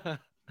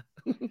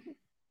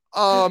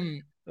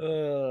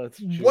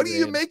 What do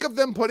you make of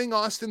them putting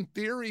Austin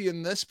Theory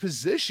in this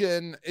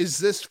position? Is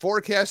this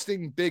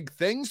forecasting big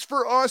things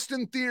for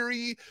Austin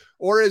Theory,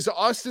 or is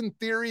Austin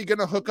Theory going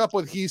to hook up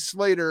with Heath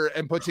Slater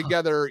and put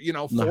together,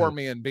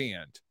 four-man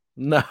band?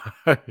 No,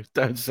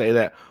 don't say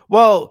that.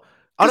 Well,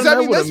 I don't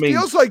know what this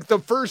feels like the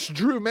first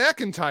Drew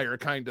McIntyre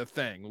kind of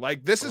thing.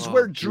 Like, this is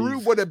where Drew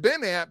would have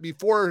been at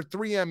before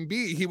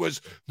 3MB. He was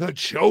the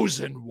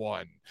chosen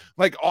one.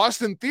 Like,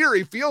 Austin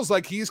Theory feels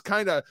like he's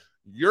kind of,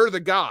 you're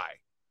the guy.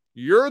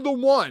 You're the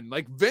one.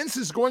 Like, Vince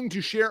is going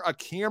to share a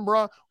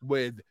camera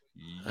with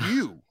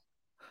you.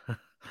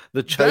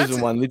 The chosen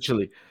one,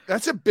 literally.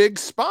 That's a big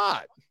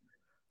spot.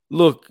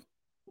 Look,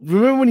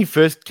 remember when he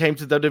first came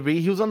to WWE?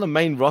 He was on the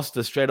main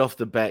roster straight off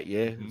the bat,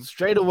 yeah? Mm-hmm.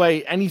 Straight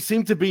away, and he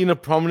seemed to be in a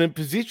prominent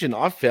position,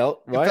 I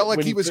felt, right? It felt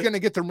like he was going to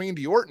get the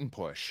Randy Orton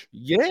push.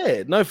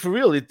 Yeah, no, for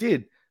real, it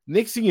did.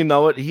 Next thing you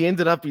know it, he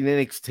ended up in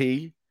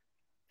NXT.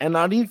 And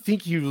I didn't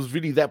think he was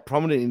really that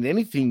prominent in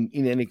anything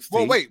in NXT.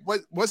 Well, wait,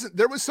 wasn't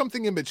there was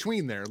something in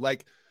between there?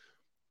 Like,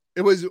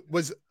 it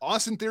was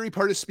Austin Theory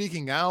part of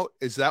speaking out?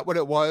 Is that what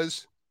it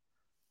was?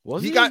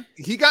 Was he?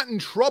 He got in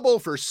trouble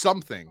for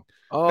something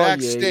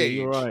backstage.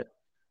 Yeah, you're right.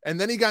 And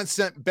then he got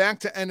sent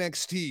back to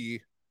NXT.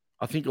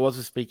 I think it was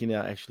a speaking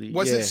out, actually.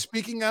 Was it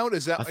speaking out?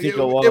 Is that? I think it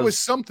was. It was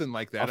something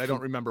like that. I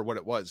don't remember what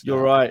it was.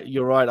 You're right.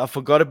 You're right. I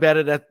forgot about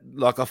it.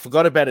 I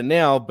forgot about it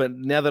now, but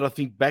now that I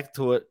think back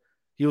to it,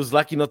 he was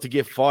lucky not to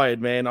get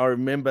fired, man. I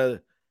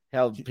remember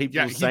how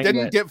people were saying he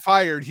didn't get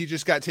fired. He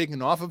just got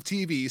taken off of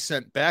TV,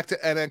 sent back to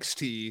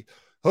NXT,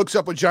 hooks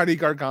up with Johnny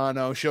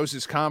Gargano, shows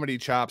his comedy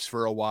chops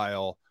for a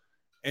while,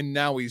 and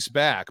now he's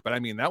back. But I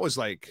mean, that was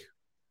like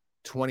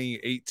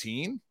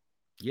 2018.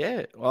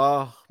 Yeah,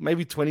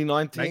 maybe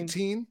 2019.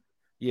 19?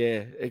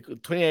 Yeah,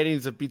 2018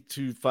 is a bit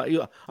too far.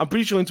 I'm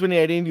pretty sure in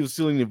 2018 he was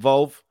still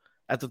involved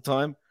at the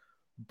time.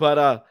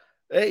 But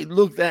hey,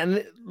 look,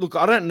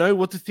 I don't know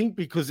what to think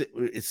because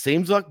it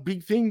seems like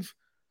big things,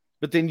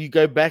 but then you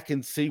go back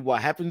and see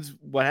what happened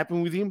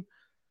with him.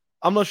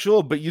 I'm not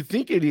sure, but you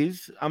think it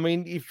is. I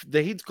mean, if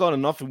the hit's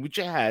gotten off him, which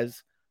it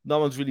has, no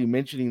one's really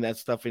mentioning that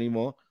stuff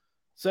anymore.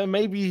 So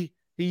maybe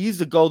he is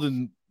the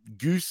golden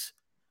goose,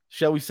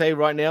 shall we say,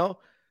 right now.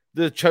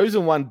 The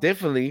chosen one,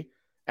 definitely.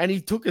 And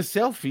he took a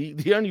selfie,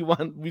 the only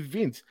one with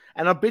Vince.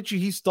 And I bet you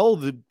he stole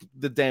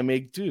the damn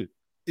egg too.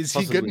 Is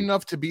he good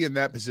enough to be in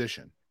that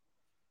position?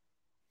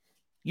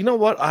 You know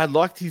what? I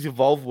liked his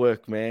Evolve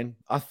work, man.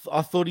 I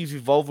thought his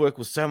Evolve work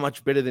was so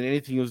much better than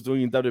anything he was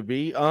doing in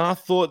WWE. And I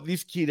thought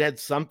this kid had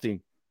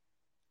something.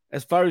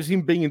 As far as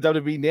him being in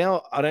WWE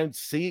now, I don't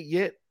see it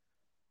yet.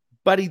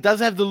 But he does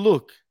have the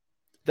look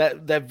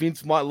that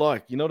Vince might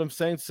like. You know what I'm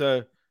saying?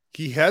 So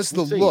he has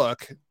the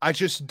look. I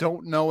just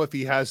don't know if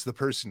he has the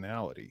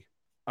personality.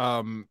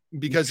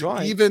 Because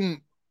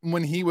even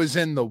when he was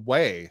in the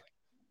way,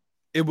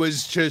 it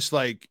was just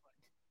like,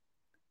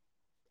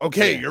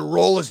 okay, your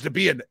role is to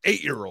be an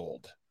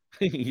 8-year-old.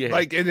 Yeah.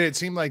 Like, and it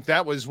seemed like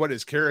that was what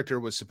his character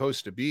was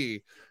supposed to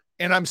be.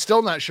 And I'm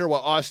still not sure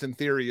what Austin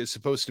Theory is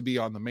supposed to be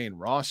on the main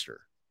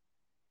roster.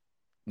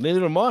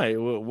 Neither am I.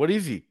 What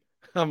is he?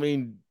 I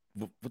mean,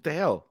 what the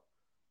hell?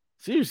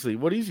 Seriously,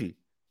 what is he?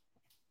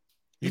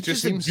 He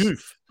just seems a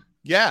goof.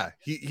 Yeah,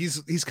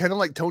 he's kind of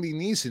like Tony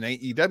Nese in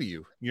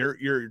AEW.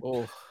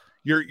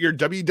 Your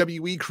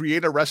WWE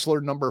create a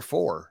wrestler number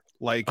 4.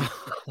 Like,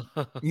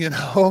 you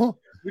know,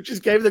 we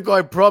just gave the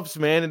guy props,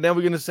 man, and now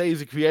we're gonna say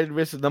he's a creative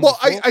wrestler number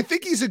 4. I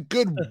think he's a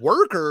good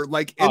worker,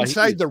 like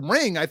inside the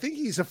ring. I think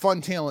he's a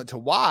fun talent to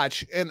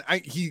watch, and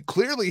he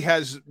clearly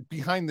has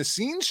behind the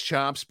scenes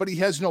chops, but he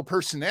has no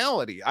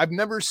personality. I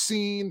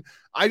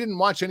didn't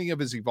watch any of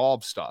his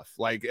Evolve stuff,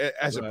 like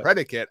as a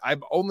predicate.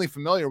 I'm only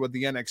familiar with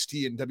the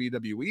NXT and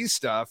WWE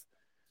stuff.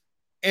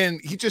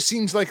 And he just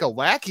seems like a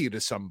lackey to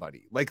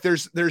somebody. Like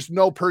there's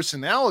no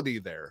personality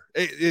there.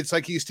 It's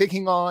like he's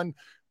taking on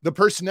the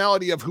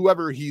personality of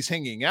whoever he's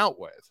hanging out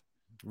with.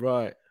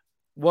 Right.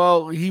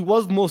 Well, he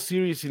was more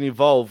serious in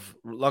Evolve,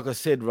 like I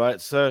said, right?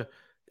 So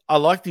I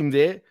liked him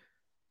there.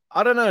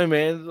 I don't know,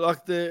 man.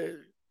 Like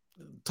the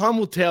time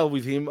will tell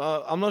with him.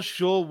 I'm not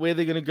sure where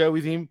they're going to go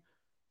with him.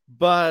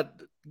 But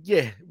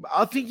yeah,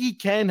 I think he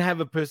can have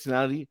a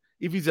personality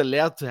if he's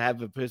allowed to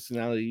have a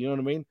personality. You know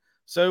what I mean?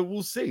 So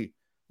we'll see.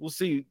 We'll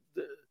see.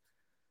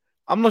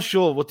 I'm not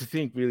sure what to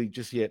think really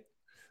just yet.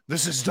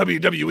 This is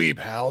WWE,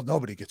 pal.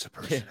 Nobody gets a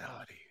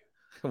personality.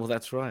 Yeah. Well,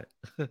 that's right.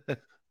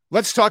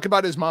 Let's talk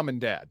about his mom and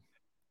dad.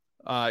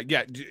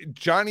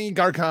 Johnny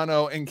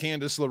Gargano and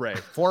Candice LeRae,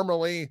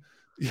 formerly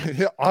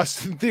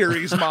Austin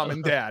Theory's mom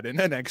and dad in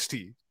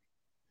NXT.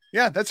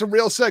 Yeah, that's a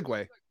real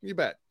segue. You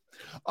bet.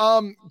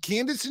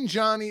 Candice and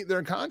Johnny,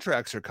 their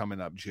contracts are coming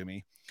up,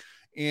 Jimmy.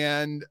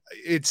 And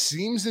it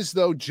seems as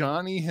though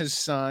Johnny has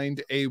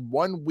signed a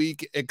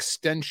 1-week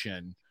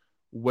extension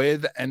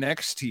with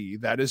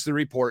NXT. That is the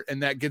report.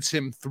 And that gets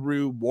him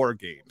through War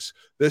Games.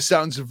 This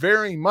sounds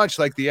very much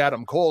like the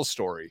Adam Cole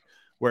story,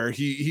 where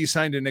he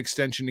signed an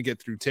extension to get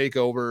through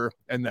TakeOver,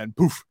 and then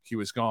poof, he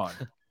was gone.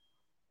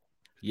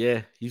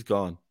 Yeah, he's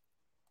gone.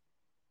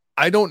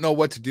 I don't know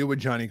what to do with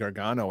Johnny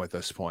Gargano at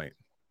this point,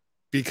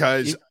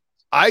 because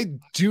I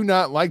do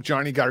not like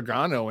Johnny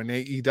Gargano in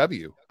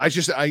AEW.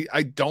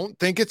 I don't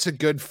think it's a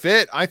good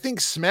fit. I think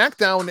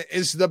SmackDown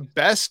is the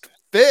best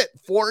fit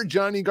for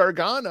Johnny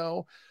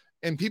Gargano.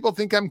 And people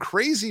think I'm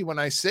crazy when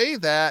I say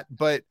that.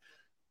 But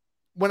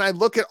when I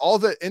look at all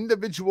the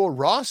individual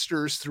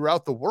rosters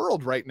throughout the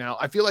world right now,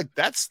 I feel like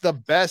that's the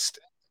best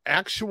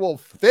actual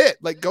fit.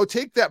 Like, go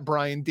take that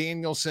Bryan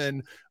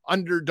Danielson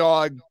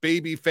underdog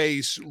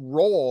babyface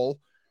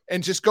role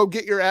and just go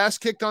get your ass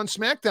kicked on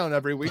SmackDown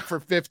every week for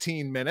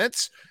 15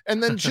 minutes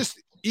and then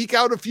just eke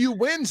out a few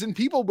wins and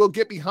people will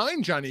get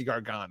behind Johnny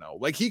Gargano.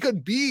 Like, he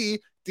could be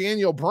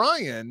Daniel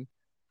Bryan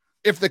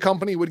if the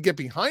company would get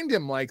behind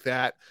him like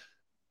that.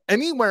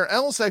 Anywhere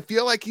else, I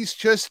feel like he's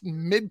just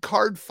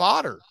mid-card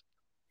fodder.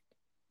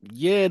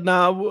 Yeah,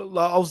 I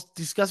was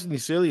discussing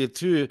this earlier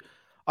too.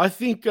 I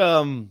think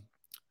Gargano,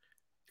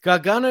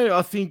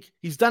 I think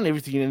he's done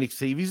everything in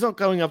NXT. If he's not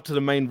going up to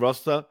the main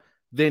roster,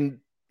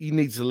 then he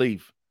needs to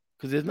leave,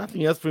 because there's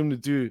nothing else for him to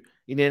do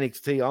in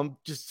NXT. I'm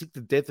just sick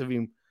to death of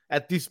him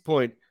at this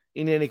point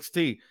in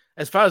NXT.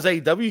 As far as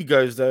AEW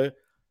goes, though,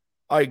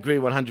 I agree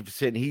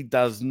 100%. He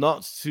does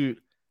not suit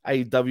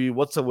AEW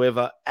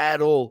whatsoever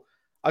at all.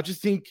 I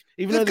just think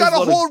even they've got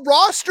a whole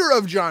roster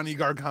of Johnny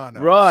Gargano.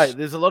 Right.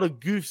 There's a lot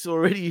of goofs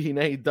already in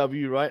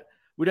AEW, right?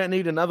 We don't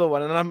need another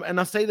one. And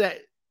I say that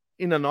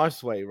in a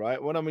nice way, right?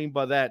 What I mean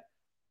by that,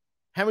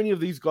 how many of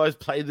these guys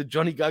play the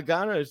Johnny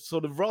Gargano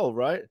sort of role,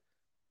 right?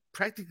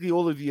 Practically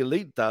all of the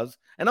Elite does.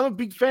 And I'm a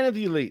big fan of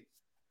the Elite.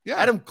 Yeah.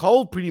 Adam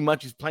Cole pretty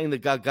much is playing the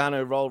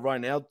Gargano role right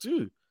now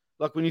too.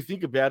 Like, when you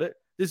think about it,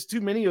 there's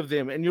too many of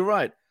them. And you're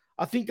right.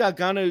 I think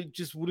Gargano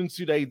just wouldn't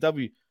suit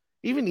AEW.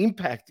 Even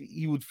Impact,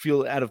 he would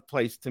feel out of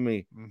place to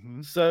me.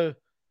 Mm-hmm. So,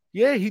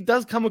 yeah, he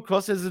does come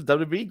across as a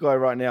WWE guy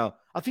right now.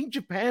 I think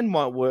Japan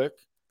might work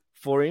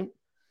for him.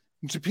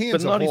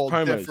 Japan's a whole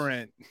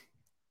different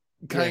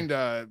kind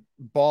of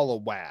ball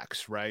of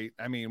wax, right?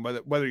 I mean,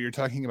 whether you're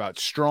talking about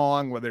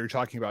Strong, whether you're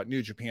talking about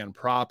New Japan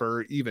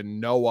proper, even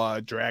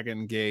Noah,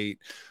 Dragon Gate,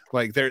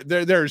 like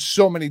there's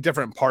so many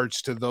different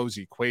parts to those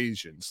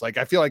equations. Like,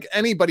 I feel like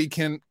anybody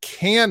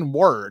can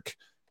work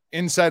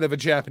inside of a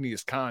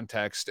Japanese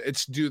context.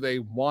 It's, do they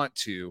want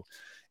to?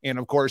 And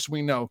of course,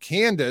 we know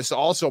Candice,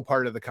 also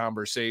part of the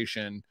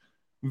conversation,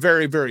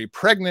 very, very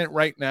pregnant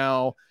right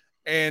now.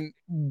 And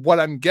what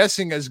I'm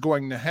guessing is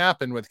going to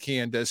happen with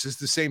Candice is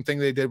the same thing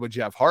they did with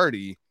Jeff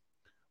Hardy,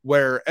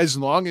 where as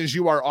long as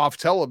you are off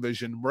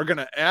television, we're going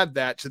to add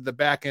that to the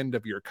back end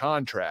of your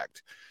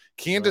contract.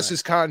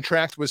 Candice's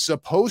contract was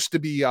supposed to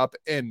be up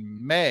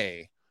in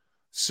May.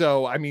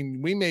 So, I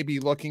mean, we may be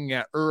looking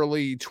at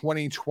early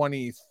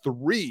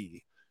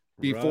 2023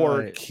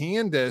 before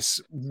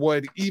Candice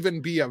would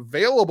even be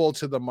available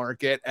to the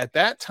market. At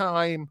that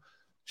time,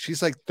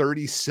 she's like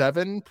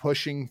 37,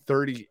 pushing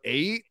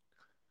 38.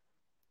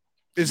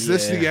 Is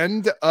this the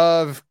end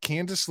of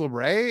Candice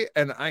LeRae?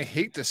 And I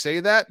hate to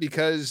say that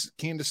because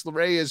Candice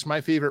LeRae is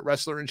my favorite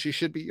wrestler and she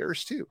should be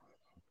yours too.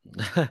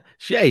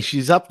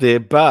 She's up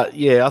there, but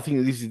yeah, I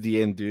think this is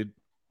the end, dude.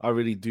 I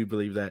really do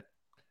believe that.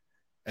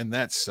 And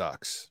that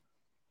sucks.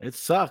 It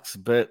sucks,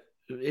 but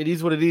it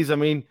is what it is. I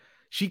mean,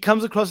 she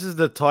comes across as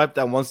the type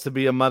that wants to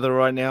be a mother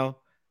right now.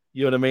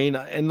 You know what I mean?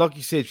 And like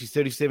you said, she's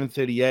 37,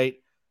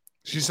 38.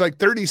 She's like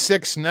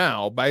 36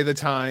 now by the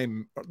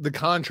time the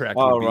contract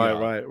would be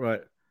up.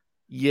 Right.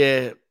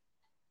 Yeah,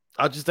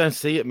 I just don't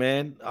see it,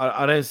 man.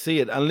 I don't see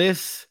it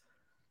unless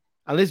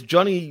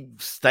Johnny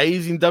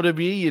stays in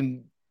WWE,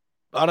 and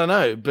I don't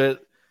know,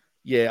 but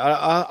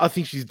yeah, I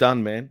think she's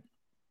done, man.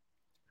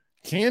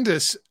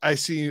 Candice, I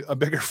see a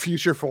bigger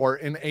future for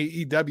in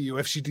AEW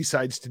if she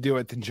decides to do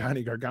it than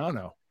Johnny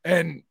Gargano.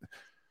 And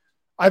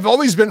I've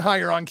always been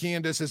higher on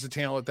Candice as a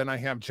talent than I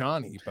have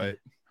Johnny, but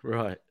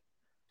right.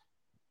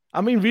 I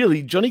mean,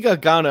 really, Johnny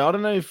Gargano, I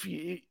don't know if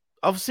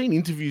I've seen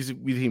interviews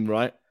with him,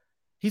 right?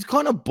 He's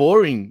kind of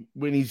boring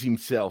when he's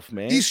himself,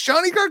 man. He's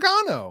Johnny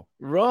Gargano.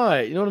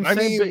 Right. You know what I'm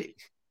saying? Mean,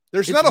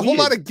 there's not a whole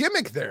lot of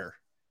gimmick there.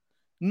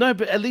 No,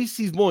 but at least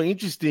he's more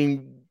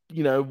interesting,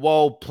 you know,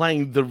 while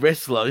playing the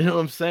wrestler. You know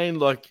what I'm saying?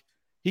 Like,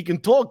 he can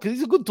talk because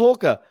he's a good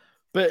talker.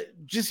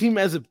 But just him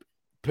as a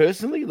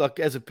person, he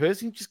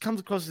just comes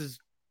across as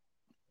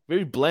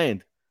very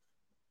bland.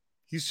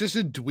 He's just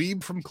a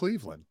dweeb from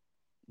Cleveland.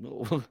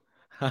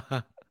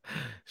 I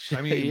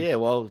mean, yeah,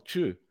 well,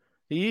 true.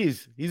 He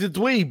is. He's a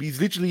dweeb. He's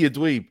literally a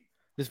dweeb.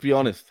 Let's be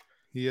honest.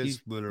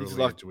 He's literally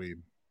like, a dweeb.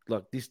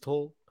 Like this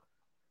tall.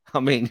 I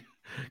mean,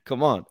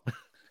 come on.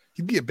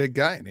 He'd be a big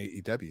guy in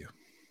AEW.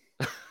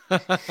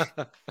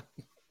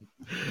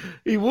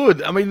 He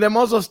would. I mean, they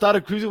might as well start a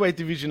cruiserweight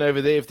division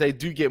over there if they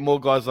do get more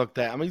guys like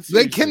that. I mean,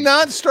 seriously. They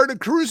cannot start a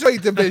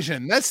cruiserweight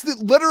division. That's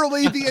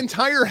literally the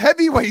entire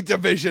heavyweight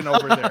division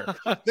over there.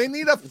 They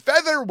need a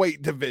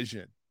featherweight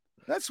division.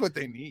 That's what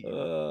they need.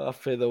 A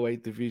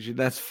featherweight division.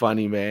 That's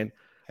funny, man.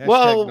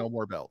 Hashtag no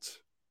more belts.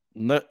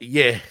 No,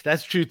 yeah,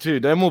 that's true too.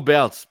 No more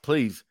belts,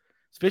 please.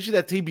 Especially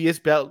that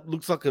TBS belt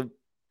looks like a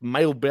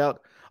male belt.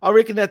 I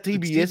reckon that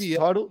TBS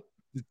title.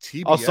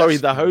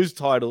 The hose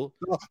title.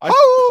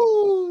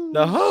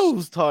 The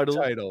hose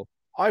title.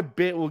 I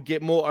bet will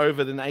get more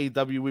over than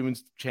AEW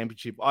Women's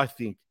Championship. I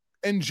think.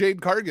 And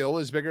Jade Cargill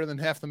is bigger than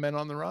half the men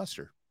on the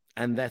roster.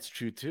 And that's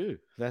true too.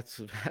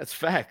 That's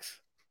facts.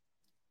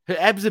 Her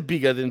abs are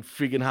bigger than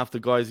friggin' half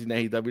the guys in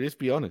AEW. Let's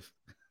be honest.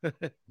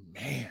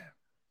 Man.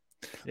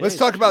 Let's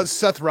talk about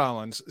Seth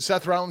Rollins.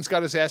 Seth Rollins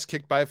got his ass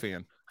kicked by a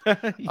fan.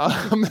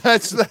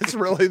 That's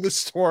really the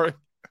story.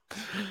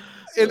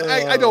 And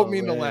I don't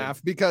mean to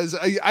laugh because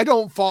I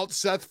don't fault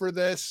Seth for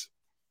this.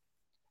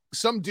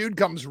 Some dude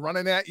comes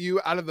running at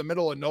you out of the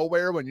middle of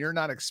nowhere when you're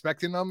not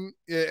expecting them.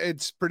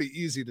 It's pretty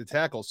easy to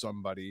tackle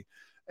somebody.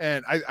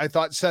 And I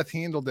thought Seth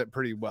handled it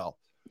pretty well.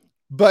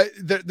 But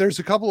there's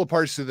a couple of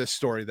parts to this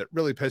story that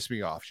really pissed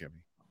me off,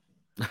 Jimmy.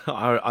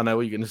 I know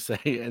what you're going to say,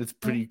 and it's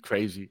pretty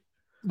crazy.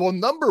 Well,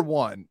 number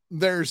one,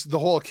 there's the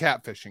whole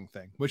catfishing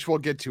thing, which we'll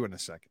get to in a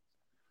second.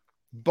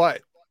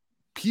 But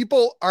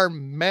people are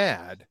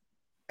mad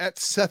at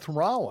Seth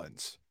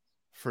Rollins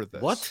for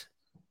this. What?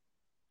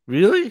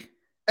 Really?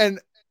 And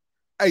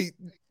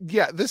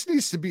this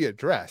needs to be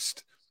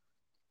addressed.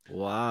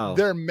 Wow.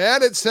 They're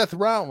mad at Seth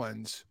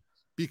Rollins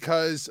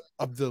because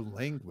of the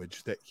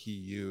language that he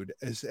used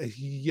as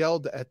he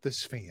yelled at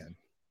this fan.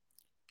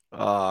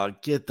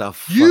 Get the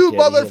fuck you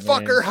out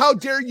motherfucker, here, how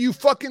dare you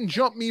fucking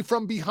jump me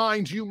from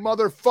behind, you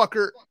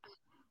motherfucker.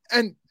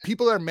 And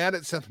people are mad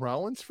at Seth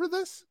Rollins for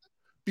this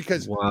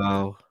because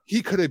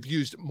he could have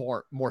used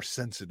more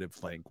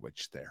sensitive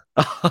language there.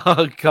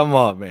 Come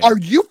on, man. Are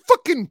you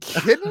fucking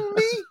kidding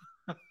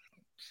me?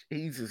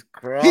 Jesus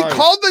Christ. He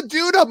called the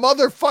dude a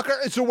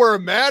motherfucker, and so we're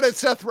mad at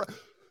Seth.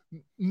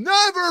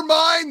 Never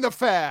mind the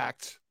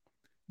fact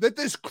that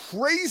this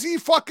crazy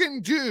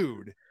fucking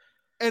dude,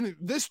 and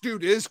this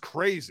dude is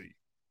crazy,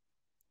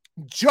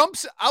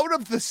 jumps out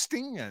of the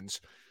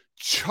stands,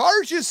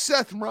 charges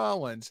Seth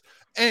Rollins,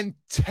 and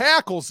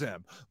tackles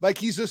him like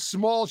he's a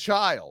small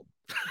child.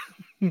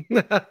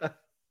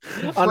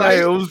 I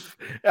know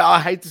I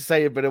hate to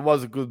say it, but it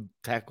was a good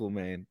tackle,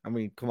 man. I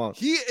mean, come on.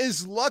 He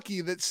is lucky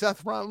that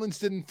Seth Rollins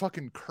didn't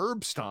fucking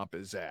curb stomp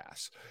his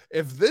ass.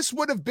 If this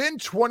would have been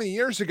 20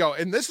 years ago,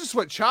 and this is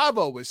what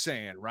Chavo was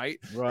saying, right?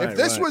 If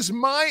this was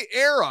my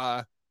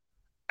era,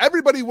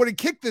 everybody would have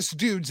kicked this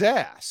dude's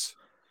ass.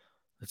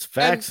 It's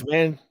facts,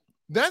 man.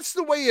 That's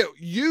the way it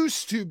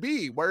used to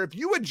be, where if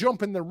you would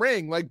jump in the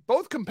ring, like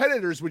both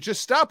competitors would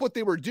just stop what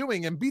they were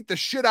doing and beat the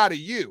shit out of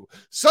you.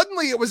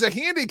 Suddenly it was a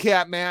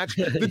handicap match.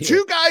 The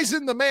two guys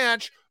in the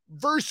match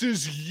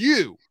versus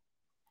you.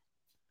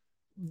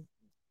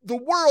 The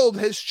world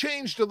has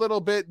changed a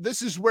little bit.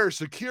 This is where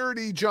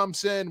security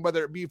jumps in,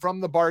 whether it be from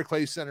the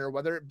Barclays Center,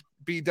 whether it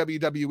be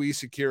WWE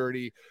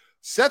security.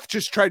 Seth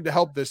just tried to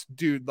help this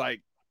dude,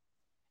 like,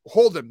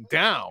 hold him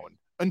down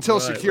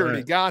until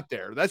security got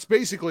there. That's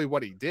basically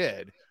what he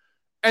did.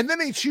 And then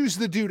he chews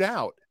the dude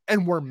out.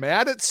 And we're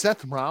mad at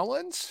Seth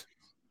Rollins?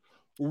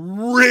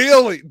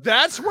 Really?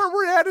 That's where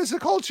we're at as a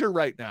culture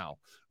right now.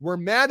 We're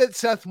mad at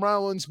Seth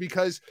Rollins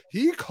because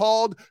he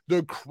called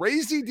the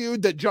crazy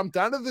dude that jumped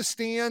out of the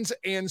stands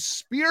and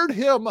speared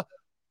him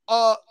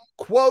a,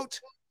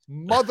 quote,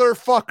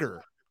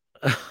 motherfucker.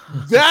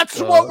 That's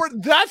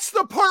that's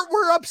the part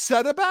we're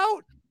upset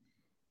about?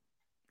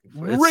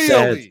 Really?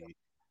 Sad.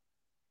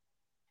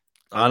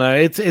 I know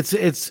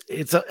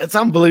it's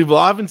unbelievable.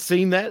 I haven't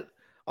seen that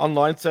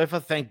online so far.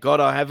 Thank God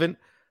I haven't.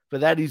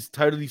 But that is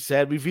totally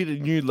sad. We've hit a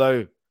new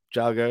low,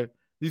 Jargo.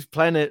 This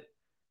planet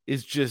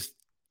is just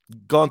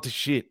gone to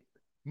shit.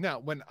 Now,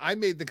 when I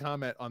made the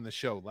comment on the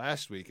show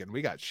last week, and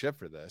we got shit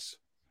for this,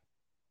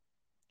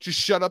 just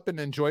shut up and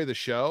enjoy the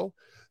show.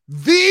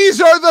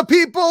 These are the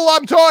people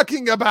I'm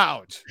talking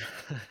about.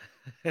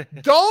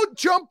 Don't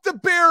jump the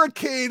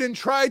barricade and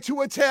try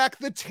to attack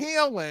the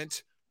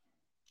talent.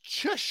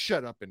 Just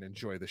shut up and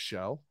enjoy the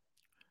show.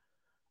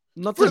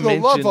 Not For to the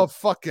mention, love of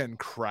fucking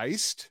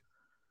Christ.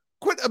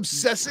 Quit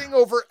obsessing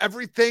over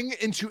everything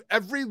into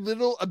every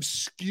little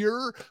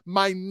obscure,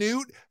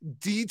 minute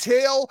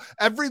detail.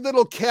 Every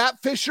little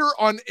catfisher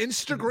on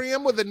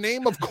Instagram with the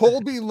name of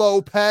Colby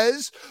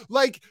Lopez.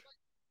 Like,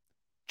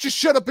 just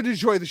shut up and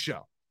enjoy the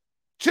show.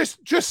 Just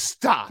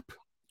stop.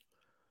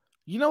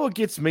 You know what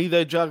gets me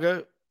though,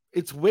 Jargo?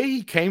 It's where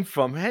he came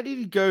from. How did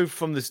he go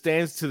from the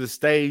stands to the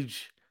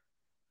stage?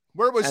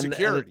 Where was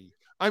security?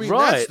 I mean,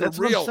 right, that's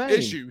the real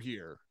issue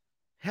here.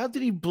 How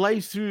did he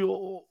blaze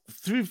through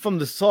from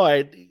the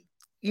side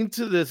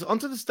onto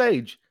the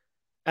stage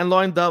and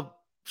lined up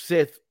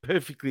Seth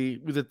perfectly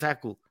with a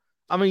tackle?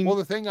 I mean, well,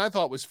 the thing I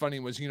thought was funny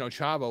was,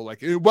 Chavo,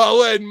 like,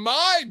 well, in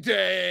my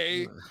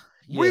day,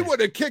 we would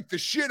have kicked the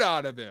shit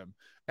out of him.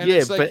 And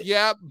it's like,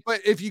 but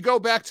if you go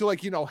back to,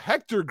 like,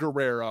 Hector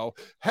Guerrero,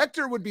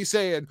 Hector would be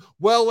saying,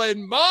 well,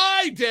 in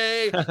my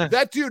day,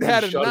 that dude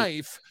had a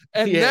knife,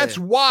 and that's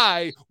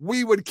why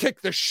we would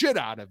kick the shit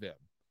out of him.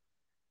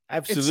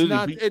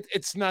 Absolutely.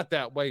 It's not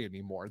that way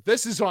anymore.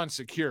 This is on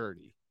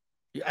security.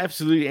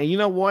 Absolutely. And you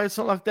know why it's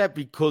not like that?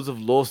 Because of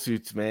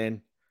lawsuits,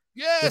 man.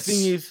 Yes. The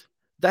thing is,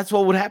 that's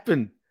what would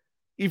happen.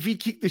 If he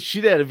kicked the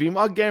shit out of him,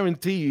 I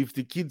guarantee you, if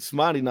the kid's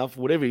smart enough,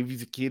 whatever, if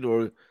he's a kid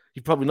or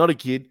he's probably not a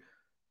kid,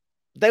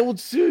 they would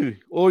sue,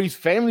 or his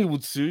family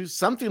would sue.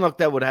 Something like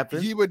that would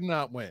happen. He would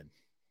not win.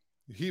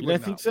 You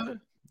don't think so?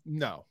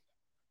 No.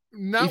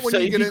 Not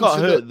when you get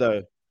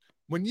into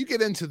when you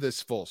get into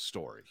this full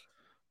story.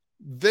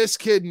 This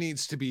kid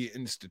needs to be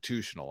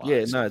institutionalized.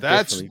 Yeah, no,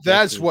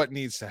 that's what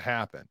needs to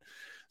happen.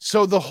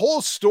 So the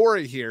whole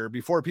story here,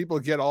 before people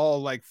get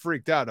all like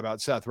freaked out about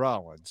Seth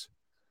Rollins,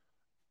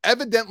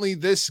 evidently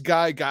this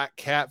guy got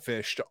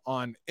catfished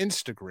on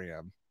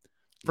Instagram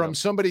from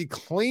somebody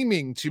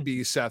claiming to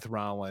be Seth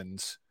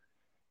Rollins,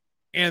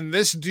 and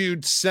this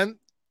dude sent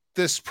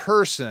this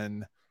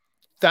person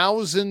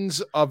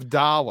thousands of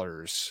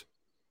dollars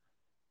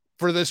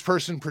for this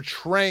person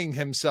portraying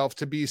himself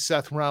to be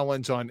Seth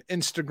Rollins on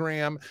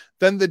Instagram.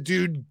 Then the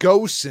dude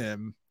ghosts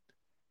him,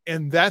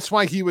 and that's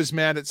why he was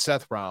mad at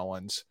Seth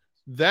Rollins.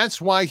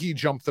 That's why he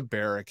jumped the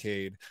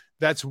barricade.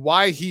 That's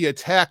why he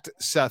attacked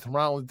Seth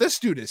Rollins. This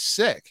dude is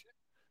sick.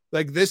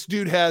 Like, this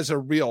dude has a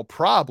real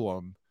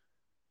problem.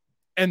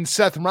 And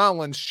Seth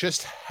Rollins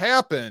just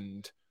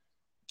happened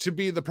to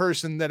be the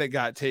person that it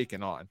got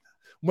taken on.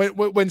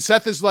 When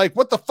Seth is like,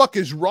 what the fuck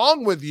is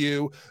wrong with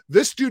you?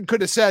 This dude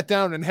could have sat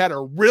down and had a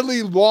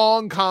really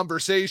long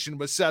conversation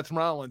with Seth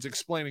Rollins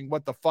explaining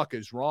what the fuck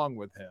is wrong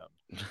with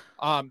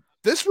him.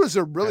 This was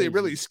a really,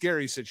 really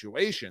scary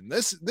situation.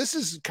 This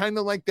is kind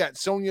of like that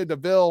Sonya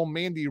Deville,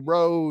 Mandy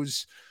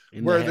Rose,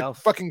 where the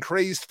fucking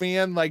crazed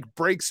fan like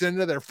breaks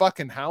into their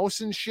fucking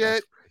house and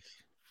shit.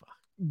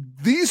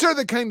 These are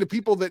the kind of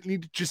people that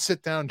need to just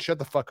sit down, shut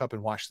the fuck up,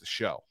 and watch the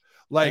show.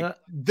 Like,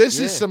 this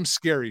is some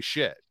scary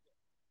shit.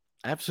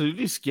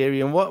 Absolutely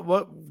scary. And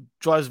what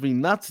drives me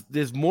nuts,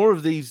 there's more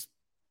of these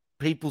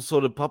people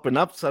sort of popping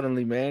up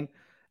suddenly, man.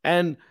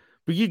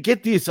 But you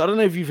get this. I don't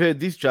know if you've heard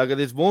this, Jugger.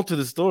 There's more to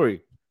the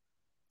story.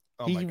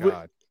 Oh, my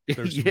God.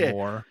 There's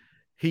more.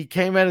 He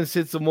came out and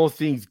said some more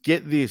things.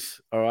 Get this,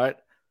 all right?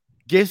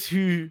 Guess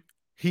who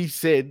he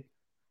said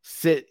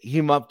set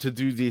him up to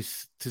do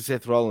this to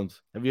Seth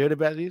Rollins? Have you heard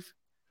about this?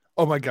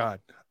 Oh, my God.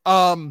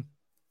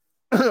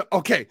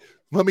 Okay.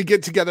 Let me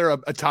get together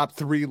a top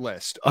 3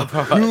 list of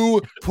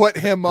who put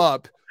him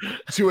up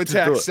to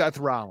attack Seth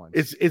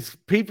Rollins. It's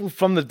people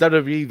from the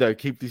WWE, though.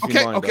 Keep this in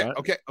mind.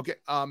 Okay.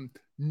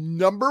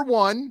 Number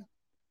 1,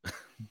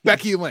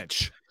 Becky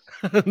Lynch.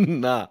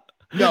 Nah.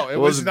 No, it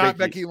was wasn't not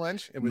Becky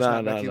Lynch. It was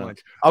not Becky Lynch.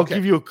 I'll Okay.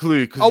 give you a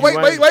clue. Oh, wait.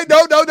 No.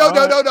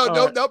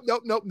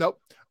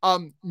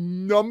 Alright.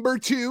 Number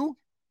two,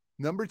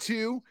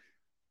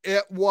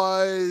 it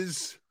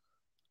was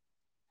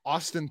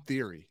Austin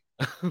Theory.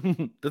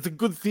 That's a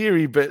good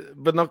theory,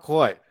 but not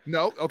quite.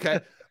 No, okay.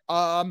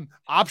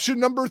 Option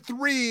number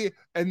 3,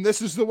 and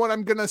this is the one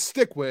I'm gonna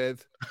stick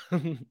with.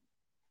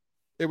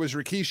 It was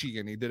Rikishi,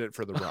 and he did it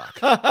for The Rock.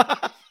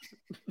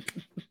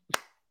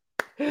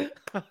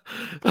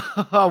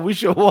 I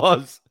wish it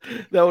was.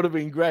 That would have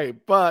been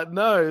great. But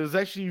no, it was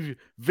actually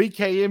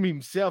VKM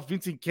himself,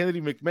 Vincent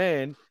Kennedy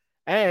McMahon,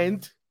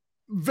 and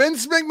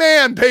Vince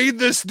McMahon paid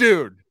this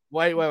dude.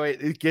 Wait.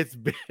 It gets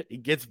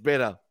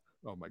better.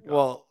 Oh my god.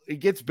 Well, it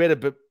gets better,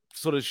 but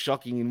sort of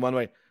shocking in one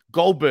way.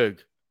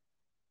 Goldberg.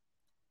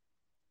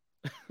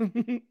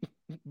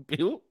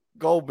 Bill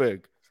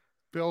Goldberg.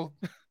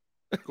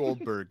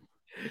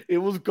 It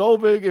was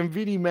Goldberg and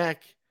Vinnie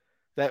Mac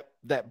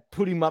that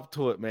put him up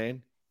to it,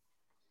 man.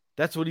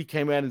 That's what he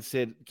came out and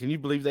said. Can you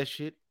believe that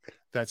shit?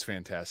 That's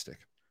fantastic.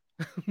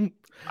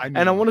 I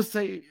want to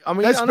say,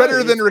 that's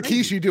better than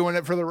Rikishi doing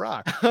it for The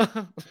Rock.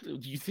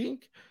 Do you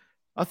think?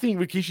 I think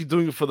Rikishi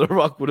doing it for The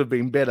Rock would have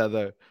been better,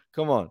 though.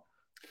 Come on.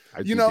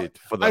 I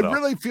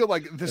really feel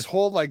like this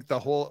whole, the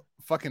whole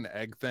fucking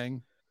egg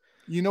thing.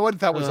 You know what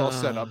that was all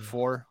set up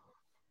for?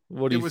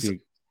 What do you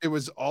think? It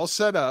was all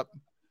set up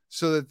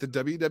so that the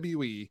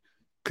WWE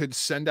could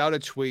send out a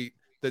tweet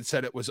that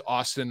said it was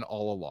Austin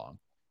all along.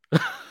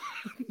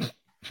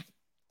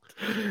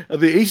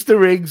 The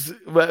Easter eggs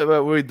what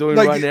we're doing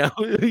right now,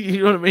 you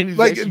know what I mean? It's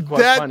actually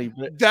quite funny.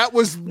 But... That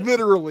was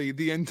literally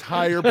the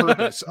entire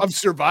purpose of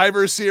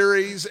Survivor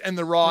Series and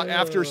the Raw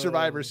after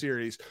Survivor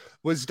Series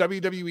was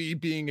WWE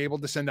being able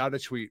to send out a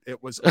tweet.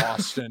 It was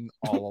Austin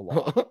all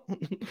along.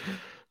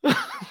 I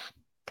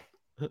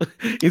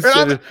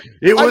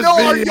know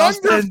our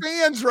younger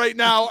fans right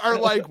now are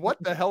like,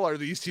 what the hell are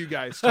these two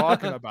guys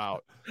talking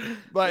about?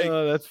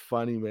 That's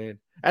funny, man.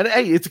 And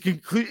hey,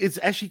 it's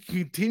actually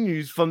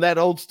continues from that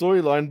old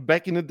storyline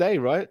back in the day,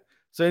 right?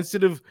 So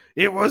instead of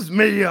it was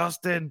me,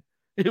 Austin,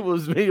 it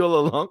was me all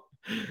along.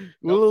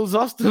 Well, it was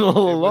Austin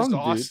all along. It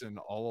was Austin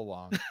all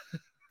along.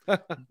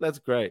 That's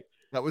great.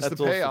 That was the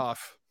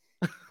payoff.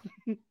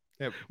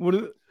 It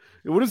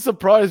wouldn't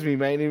surprise me,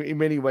 man, in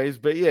many ways.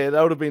 But yeah,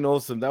 that would have been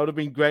awesome. That would have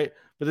been great.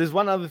 But there's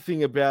one other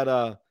thing about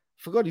I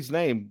forgot his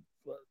name.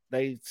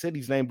 They said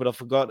his name, but I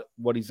forgot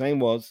what his name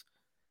was.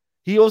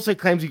 He also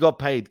claims he got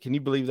paid. Can you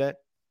believe that?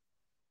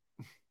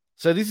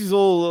 So this is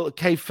all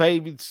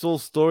kayfabe. It's all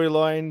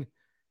storyline.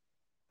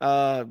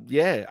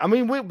 Yeah. I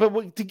mean,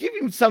 but to give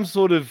him some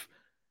sort of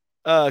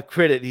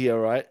credit here,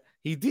 right?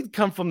 He did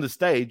come from the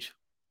stage.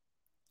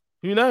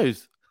 Who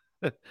knows?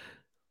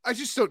 I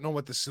just don't know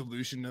what the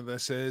solution to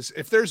this is.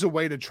 If there's a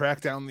way to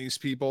track down these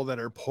people that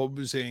are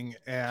posing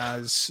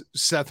as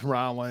Seth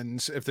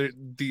Rollins, if they're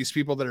these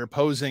people that are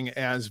posing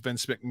as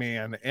Vince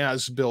McMahon,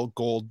 as Bill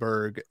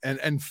Goldberg,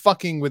 and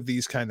fucking with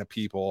these kind of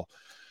people,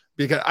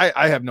 because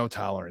I have no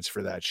tolerance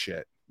for that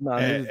shit. No,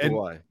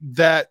 and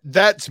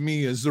that to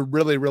me is the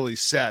really, really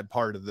sad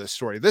part of this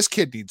story. This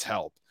kid needs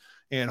help,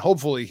 and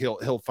hopefully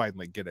he'll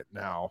finally get it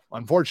now.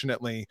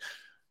 Unfortunately,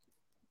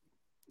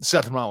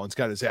 Seth Rollins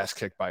got his ass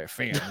kicked by a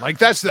fan.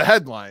 That's the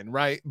headline,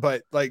 right?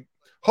 But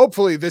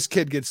hopefully this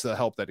kid gets the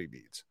help that he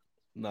needs.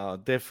 No,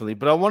 definitely.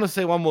 But I want to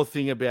say one more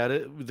thing about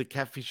it with the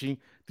catfishing.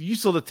 You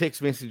saw the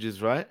text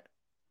messages, right?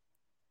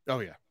 Oh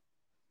yeah.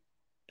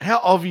 How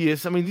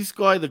obvious. I mean, this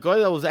guy, the guy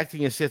that was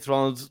acting as Seth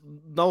Rollins,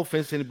 no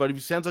offense to anybody,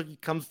 but sounds like he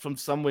comes from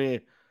somewhere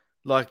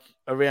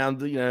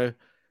around,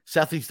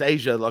 Southeast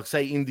Asia,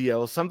 say India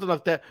or something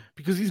like that,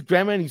 because his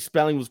grammar and his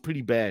spelling was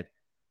pretty bad.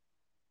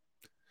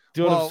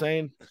 Do you know what I'm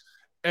saying?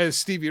 As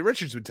Stevie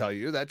Richards would tell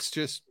you, that's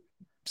just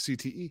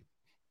CTE.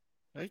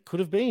 It could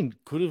have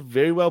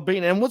very well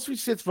been. And what's with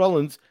Seth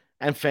Rollins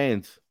and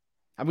fans?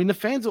 I mean, the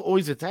fans are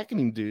always attacking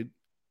him, dude.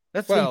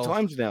 That's 10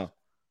 times now.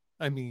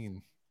 I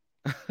mean,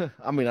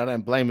 I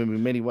don't blame him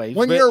in many ways.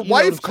 When your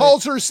wife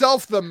calls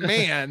herself the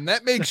man,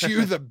 that makes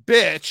you the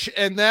bitch,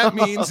 and that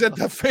means that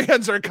the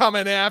fans are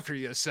coming after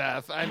you,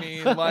 Seth. I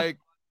mean,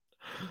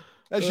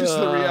 that's just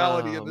the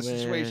reality of the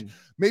situation.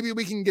 Maybe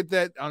we can get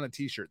that on a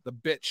t-shirt. The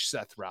bitch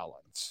Seth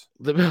Rollins.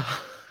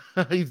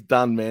 He's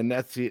done, man.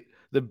 That's it.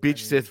 The bitch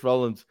Seth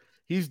Rollins.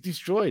 He's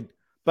destroyed.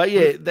 But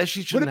yeah, that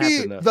shit shouldn't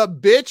happen. Would it be the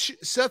bitch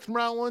Seth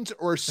Rollins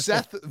or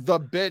Seth the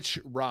bitch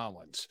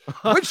Rollins?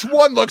 Which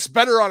one looks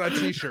better on a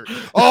t-shirt?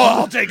 Oh,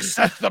 I'll take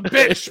Seth the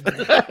bitch.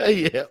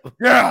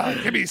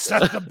 Yeah, give me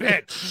Seth the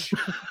bitch.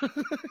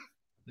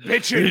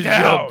 Bitch it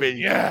down.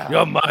 Yeah,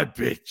 you're my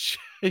bitch.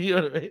 You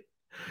know what I mean?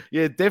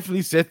 Yeah,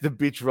 definitely Seth the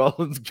bitch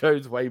Rollins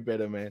goes way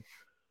better, man.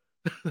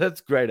 That's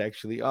great,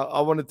 actually.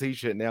 I want a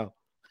t-shirt now.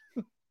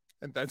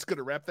 And that's going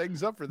to wrap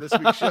things up for this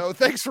week's show.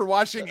 Thanks for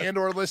watching and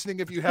or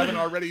listening. If you haven't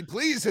already,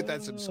 please hit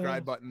that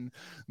subscribe button.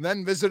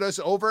 Then visit us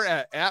over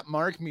at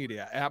Mark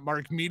Media, at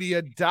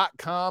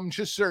markmedia.com.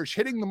 Just search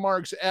Hitting the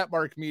Marks at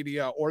Mark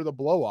Media or The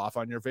Blow Off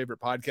on your favorite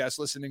podcast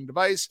listening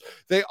device.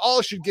 They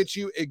all should get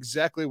you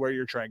exactly where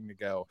you're trying to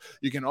go.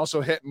 You can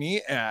also hit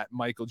me at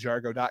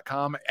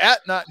michaeljargo.com,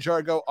 at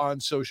NotJargo on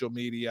social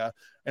media.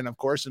 And of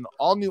course, an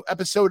all new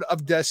episode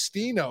of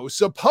Destino,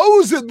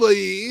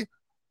 supposedly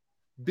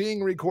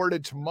being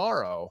recorded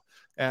tomorrow,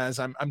 as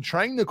I'm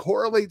trying to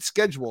correlate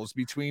schedules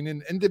between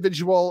an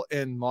individual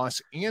in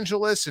Los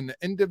Angeles, an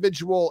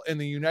individual in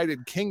the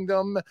United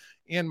Kingdom,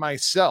 and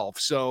myself.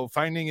 So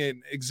finding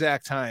an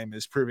exact time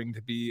is proving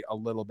to be a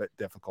little bit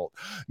difficult.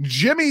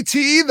 Jimmy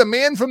T, the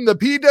man from the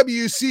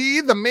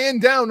PWC, the man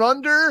down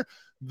under,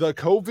 the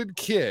COVID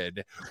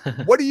kid.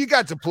 What do you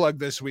got to plug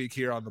this week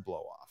here on The Blow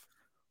Off?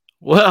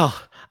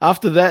 Well,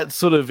 after that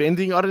sort of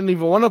ending, I didn't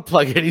even want to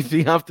plug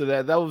anything after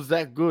that. That was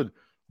that good.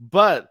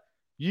 But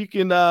you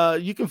can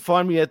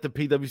find me at the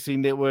PWC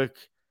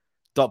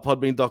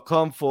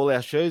Network.podbean.com for all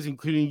our shows,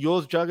 including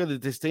yours, Jugger, the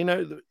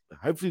Destino.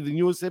 Hopefully the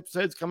newest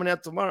episode's coming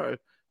out tomorrow.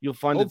 You'll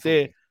find it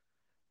there.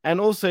 And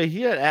also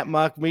here at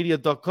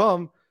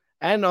markmedia.com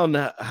and on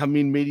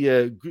Hamin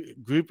Media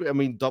Group,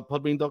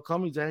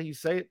 .podbean.com, is that how you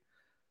say it?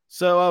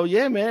 So,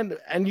 yeah, man.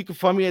 And you can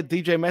find me at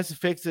DJ Mass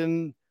Effects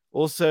and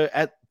also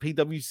at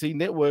PWC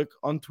Network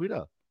on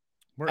Twitter.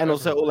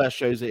 Also all our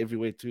shows are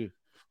everywhere too.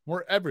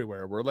 We're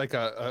everywhere. We're like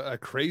a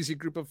crazy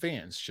group of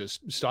fans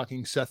just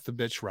stalking Seth the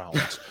Bitch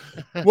Rollins.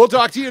 We'll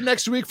talk to you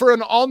next week for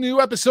an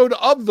all-new episode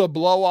of The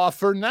Blow Off.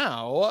 For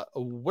now,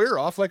 we're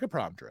off like a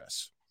prom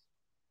dress.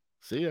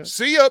 See ya.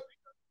 See ya.